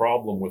primary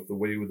problem with the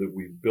way that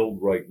we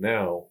build right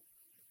now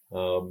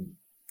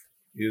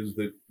is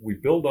that we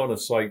build on a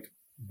site,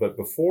 but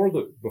before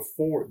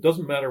it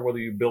doesn't matter whether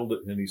you build it,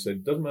 and he said,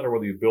 it doesn't matter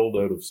whether you build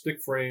out of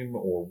stick frame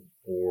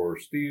or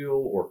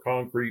steel or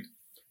concrete.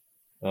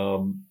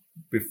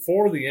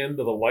 Before the end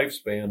of the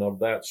lifespan of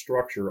that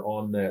structure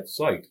on that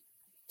site,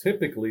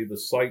 typically the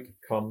site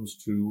comes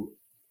to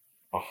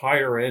a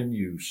higher end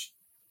use,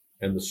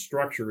 and the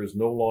structure is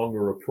no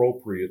longer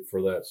appropriate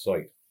for that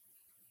site.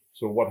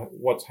 So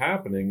what's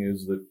happening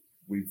is that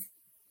we've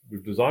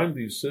designed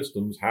these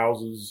systems,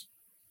 houses,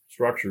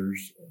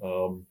 structures.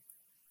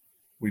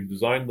 We've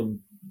designed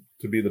them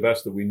to be the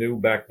best that we knew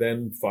back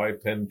then,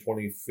 5, 10,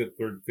 20,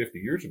 50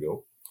 years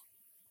ago.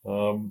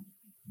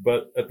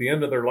 But at the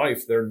end of their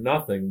life, they're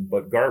nothing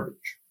but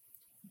garbage.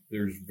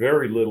 There's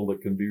very little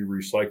that can be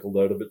recycled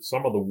out of it.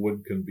 Some of the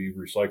wood can be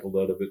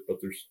recycled out of it,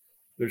 but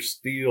there's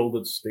steel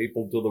that's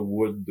stapled to the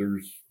wood.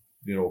 There's,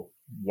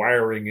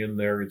 wiring in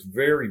there. It's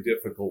very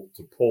difficult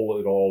to pull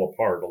it all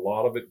apart. A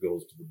lot of it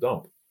goes to the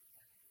dump.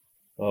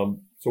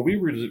 So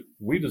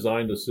we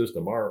designed a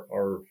system.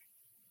 Our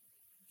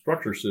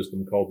structure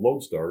system called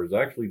Lodestar is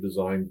actually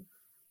designed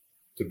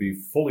to be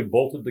fully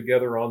bolted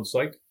together on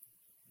site.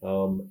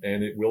 And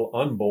it will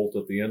unbolt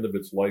at the end of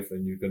its life,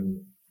 and you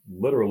can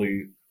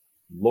literally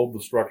load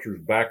the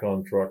structures back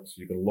on trucks.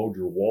 You can load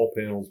your wall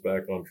panels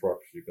back on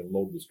trucks. You can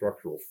load the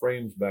structural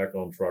frames back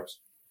on trucks.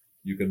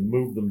 You can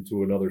move them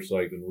to another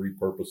site and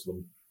repurpose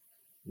them.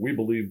 We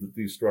believe that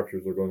these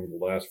structures are going to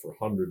last for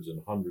hundreds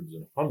and hundreds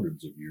and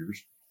hundreds of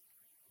years.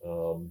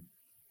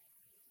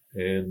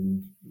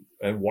 And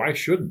why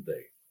shouldn't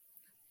they?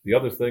 The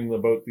other thing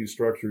about these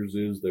structures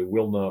is they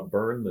will not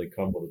burn. They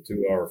come with a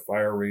 2-hour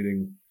fire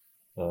rating.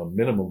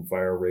 Minimum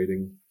fire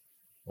rating.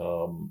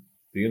 The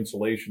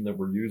insulation that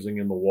we're using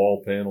in the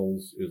wall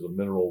panels is a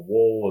mineral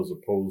wool as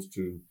opposed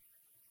to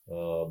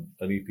an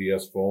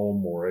EPS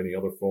foam or any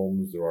other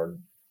foams.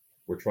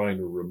 We're trying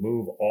to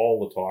remove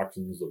all the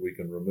toxins that we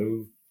can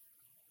remove,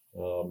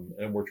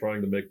 and we're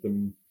trying to make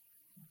them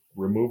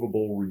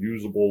removable,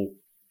 reusable,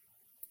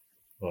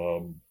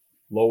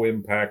 low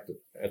impact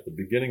at the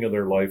beginning of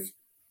their life.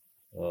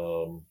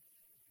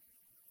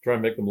 Try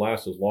and make them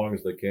last as long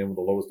as they can with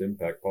the lowest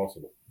impact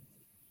possible.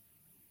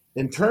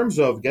 In terms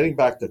of getting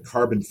back to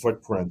carbon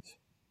footprint,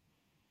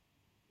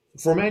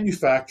 for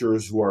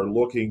manufacturers who are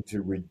looking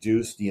to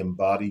reduce the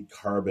embodied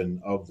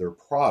carbon of their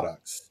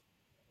products,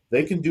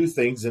 they can do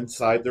things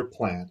inside their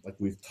plant, like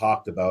we've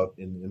talked about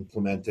in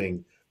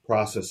implementing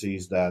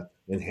processes that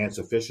enhance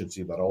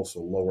efficiency but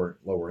also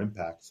lower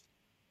impacts.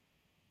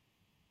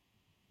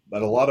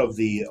 But a lot of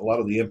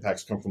the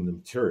impacts come from the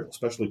material,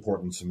 especially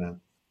Portland cement.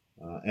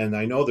 And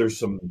I know there's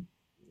some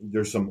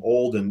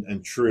old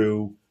and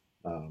true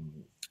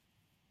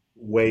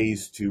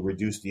ways to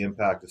reduce the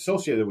impact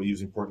associated with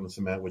using Portland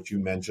cement, which you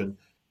mentioned,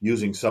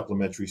 using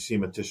supplementary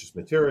cementitious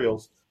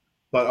materials.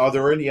 But are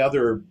there any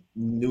other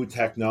new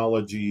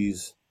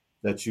technologies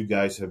that you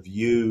guys have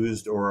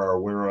used or are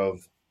aware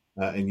of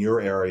in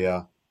your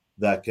area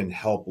that can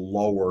help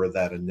lower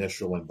that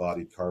initial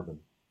embodied carbon?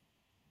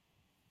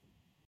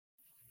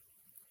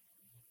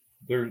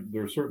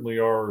 There certainly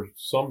are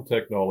some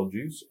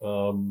technologies.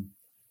 Probably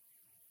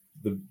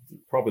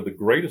the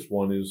greatest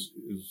one is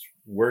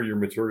where your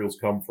materials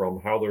come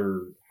from, how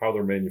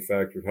they're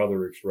manufactured, how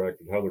they're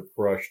extracted, how they're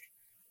crushed.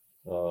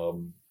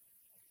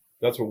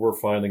 That's what we're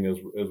finding as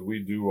we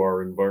do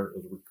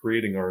as we're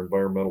creating our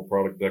environmental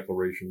product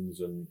declarations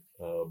and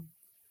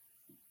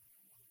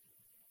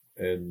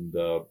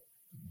the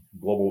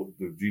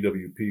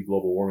GWP,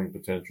 global warming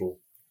potential.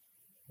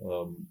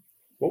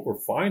 What we're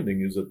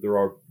finding is that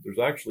there's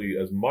actually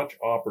as much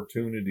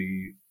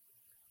opportunity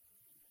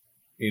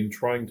in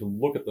trying to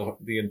look at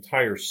the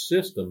entire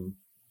system.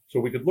 So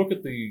we could look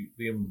at the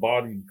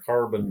embodied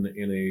carbon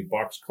in a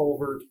box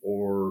culvert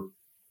or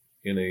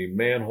in a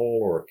manhole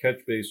or a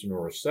catch basin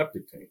or a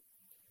septic tank.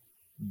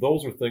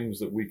 Those are things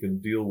that we can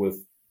deal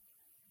with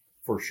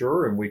for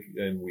sure, and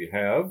we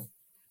have.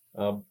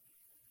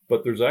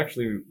 But there's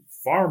actually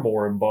far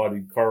more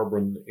embodied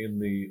carbon in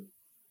the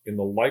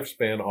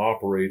lifespan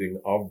operating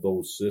of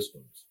those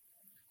systems.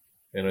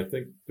 And I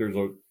think there's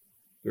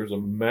there's a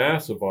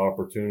massive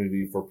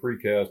opportunity for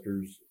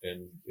precasters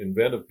and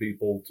inventive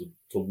people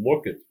to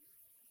look at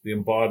the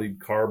embodied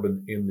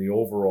carbon in the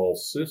overall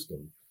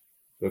system.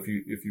 So if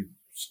you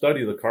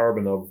study the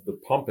carbon of the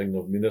pumping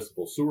of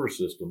municipal sewer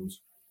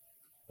systems,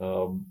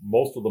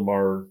 most of them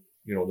are,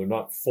 they're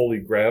not fully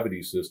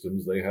gravity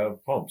systems. They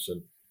have pumps,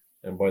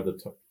 and by the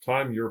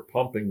time you're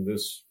pumping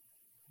this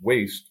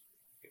waste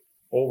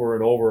over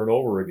and over and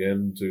over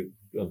again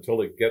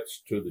until it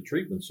gets to the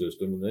treatment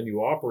system, and then you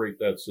operate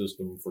that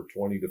system for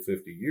 20 to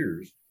 50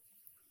 years,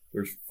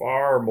 there's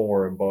far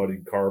more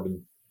embodied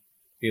carbon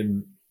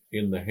in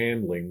the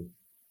handling,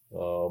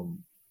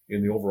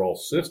 in the overall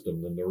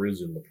system than there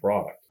is in the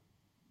product.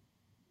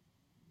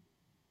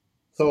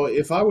 So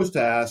if I was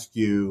to ask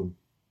you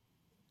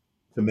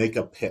to make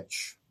a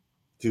pitch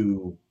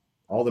to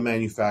all the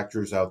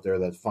manufacturers out there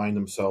that find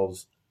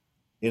themselves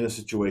in a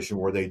situation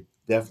where they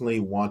definitely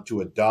want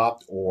to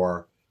adopt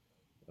or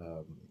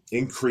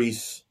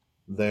increase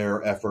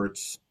their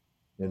efforts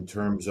in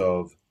terms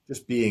of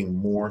just being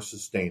more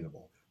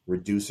sustainable,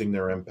 reducing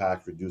their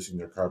impact, reducing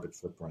their carbon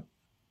footprint,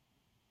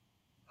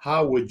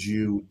 how would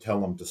you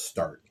tell them to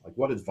start? Like,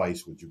 what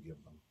advice would you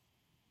give them?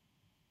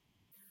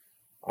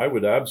 I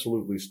would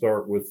absolutely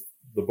start with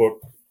the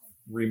book,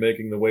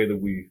 Remaking the Way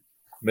That We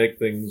Make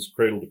Things,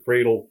 Cradle to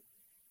Cradle.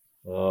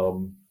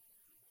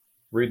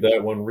 Read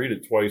that one, read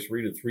it twice,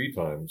 read it 3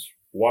 times.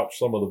 Watch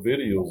some of the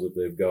videos that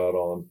they've got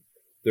on.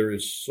 There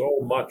is so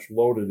much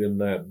loaded in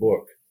that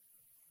book,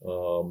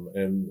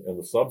 and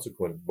the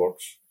subsequent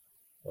books.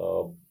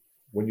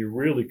 When you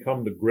really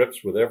come to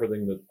grips with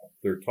everything that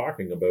they're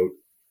talking about,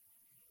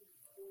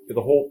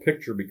 the whole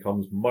picture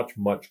becomes much,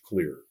 much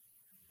clearer.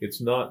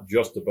 It's not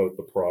just about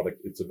the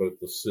product, it's about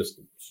the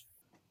systems.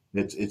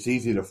 It's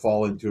easy to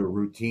fall into a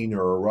routine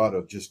or a rut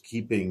of just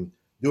doing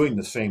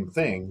the same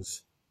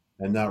things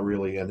and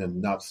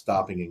then not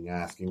stopping and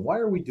asking, why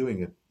are we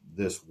doing it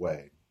this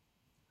way?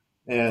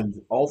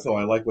 And also,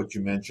 I like what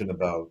you mentioned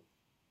about,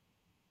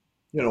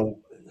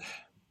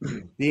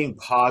 being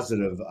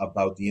positive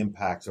about the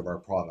impacts of our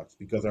products,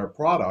 because our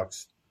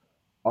products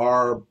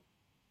are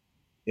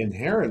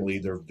inherently,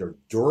 they're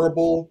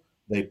durable.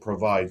 They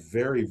provide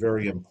very,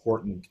 very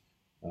important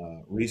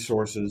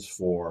resources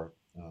for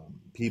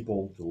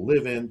people to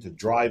live in, to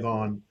drive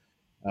on,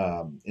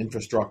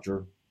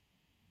 infrastructure.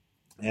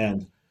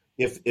 And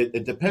if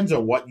it depends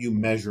on what you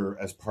measure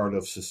as part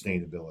of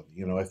sustainability.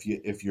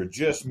 If you're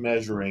just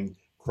measuring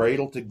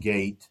cradle to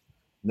gate,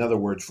 in other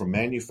words, from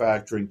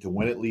manufacturing to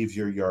when it leaves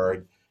your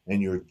yard,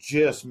 and you're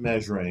just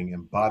measuring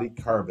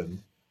embodied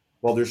carbon,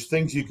 well, there's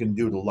things you can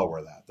do to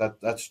lower that.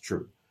 That's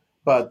true.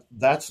 But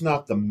that's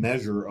not the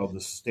measure of the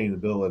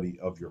sustainability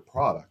of your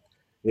product.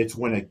 It's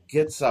when it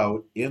gets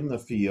out in the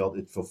field,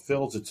 it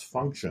fulfills its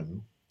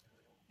function,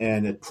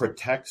 and it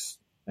protects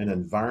an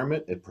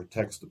environment, it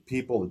protects the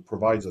people, it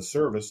provides a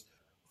service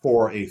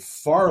for a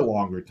far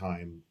longer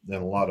time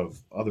than a lot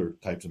of other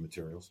types of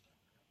materials.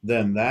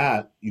 Then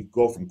that, you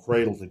go from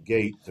cradle to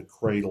gate to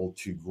cradle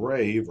to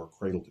grave, or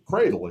cradle to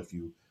cradle if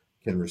you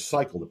can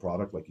recycle the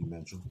product, like you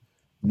mentioned.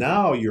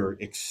 Now you're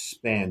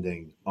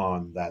expanding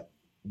on that,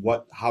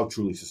 how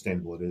truly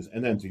sustainable it is.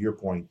 And then to your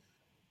point,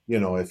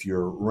 if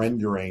you're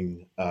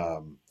rendering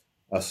a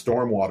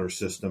stormwater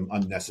system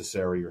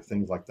unnecessary or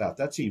things like that,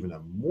 that's even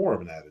more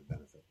of an added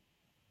benefit.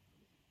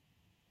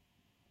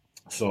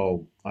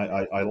 So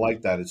I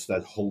like that. It's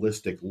that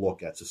holistic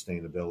look at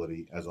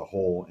sustainability as a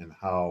whole, and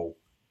how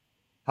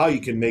you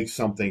can make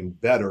something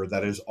better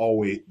that is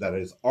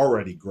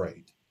already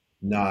great,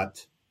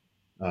 not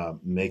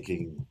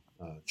making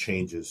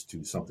changes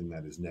to something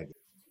that is negative.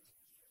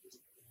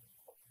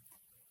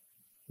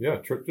 Yeah,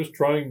 just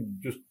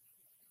trying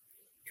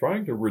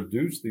to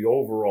reduce the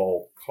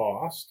overall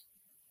cost,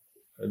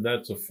 and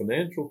that's a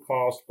financial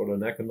cost, but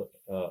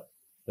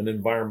an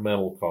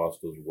environmental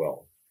cost as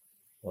well.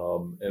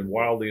 And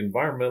while the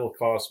environmental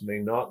costs may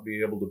not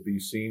be able to be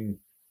seen,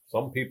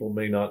 some people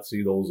may not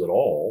see those at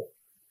all.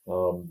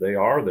 They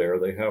are there.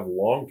 They have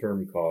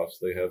long-term costs.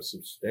 They have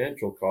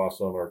substantial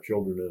costs on our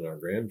children and our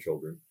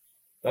grandchildren.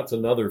 That's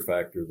another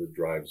factor that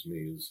drives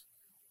me, is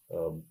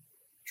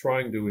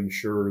trying to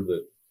ensure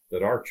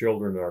that our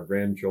children, our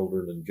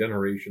grandchildren, and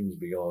generations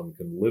beyond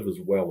can live as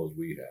well as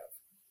we have.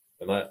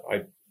 And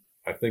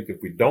I think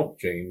if we don't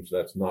change,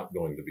 that's not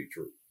going to be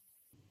true.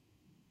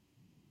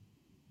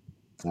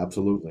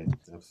 Absolutely.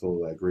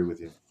 I agree with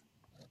you.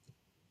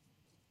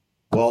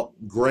 Well,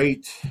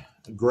 great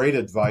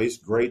advice,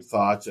 great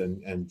thoughts,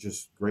 and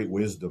just great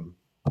wisdom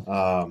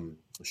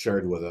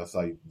shared with us.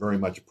 I very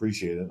much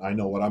appreciate it. I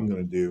know what I'm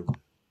going to do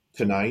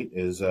tonight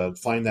is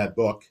find that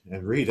book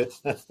and read it.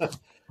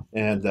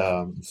 And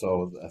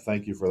so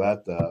thank you for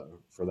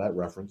that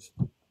reference.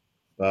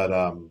 But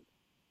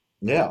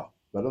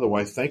but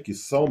otherwise, thank you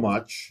so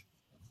much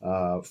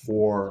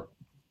for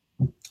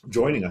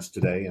joining us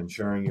today and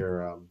sharing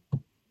your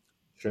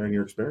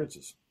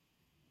experiences.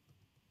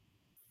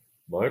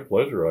 My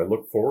pleasure. I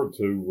look forward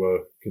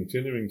to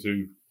continuing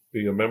to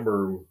be a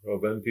member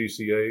of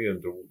NPCA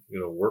and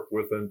to work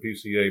with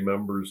NPCA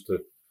members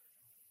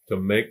to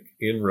make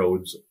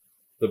inroads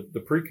the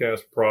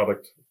precast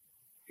product,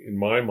 in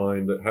my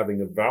mind, that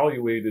having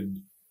evaluated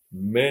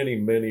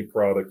many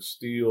products,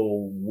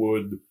 steel,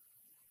 wood,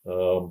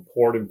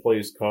 poured in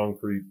place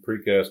concrete,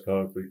 precast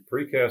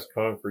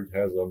concrete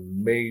has a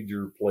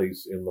major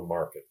place in the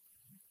market.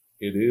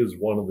 It is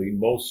one of the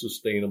most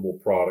sustainable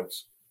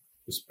products,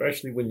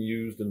 especially when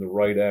used in the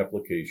right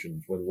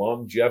applications, when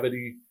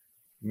longevity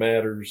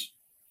matters.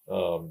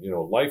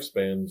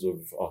 Lifespans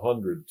of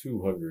 100,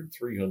 200,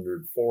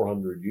 300,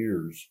 400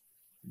 years,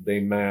 they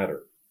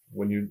matter.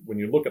 When you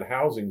look at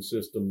housing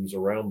systems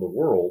around the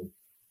world,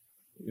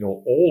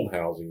 old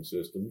housing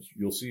systems,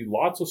 you'll see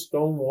lots of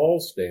stone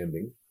walls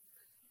standing,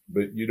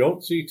 but you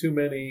don't see too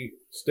many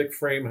stick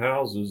frame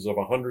houses of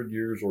 100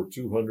 years or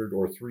 200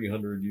 or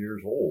 300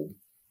 years old,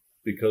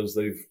 because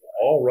they've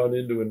all run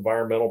into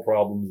environmental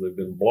problems. They've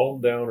been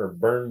blown down or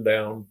burned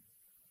down.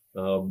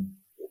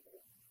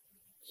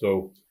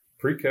 So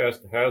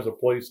precast has a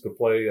place to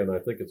play, and I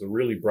think it's a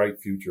really bright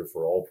future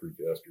for all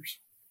precasters.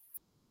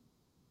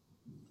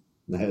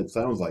 It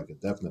sounds like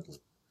it, definitely.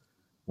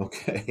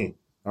 Okay.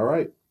 All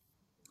right.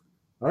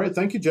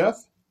 Thank you,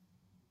 Jeff.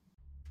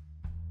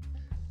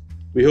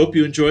 We hope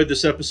you enjoyed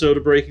this episode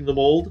of Breaking the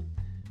Mold.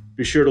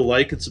 Be sure to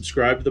like and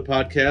subscribe to the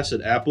podcast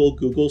at Apple,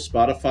 Google,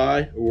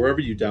 Spotify, or wherever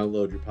you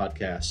download your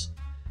podcasts.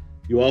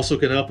 You also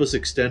can help us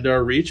extend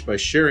our reach by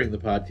sharing the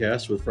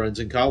podcast with friends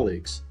and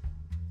colleagues.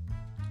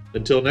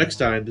 Until next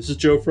time, this is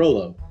Joe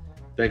Frollo.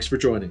 Thanks for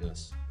joining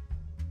us.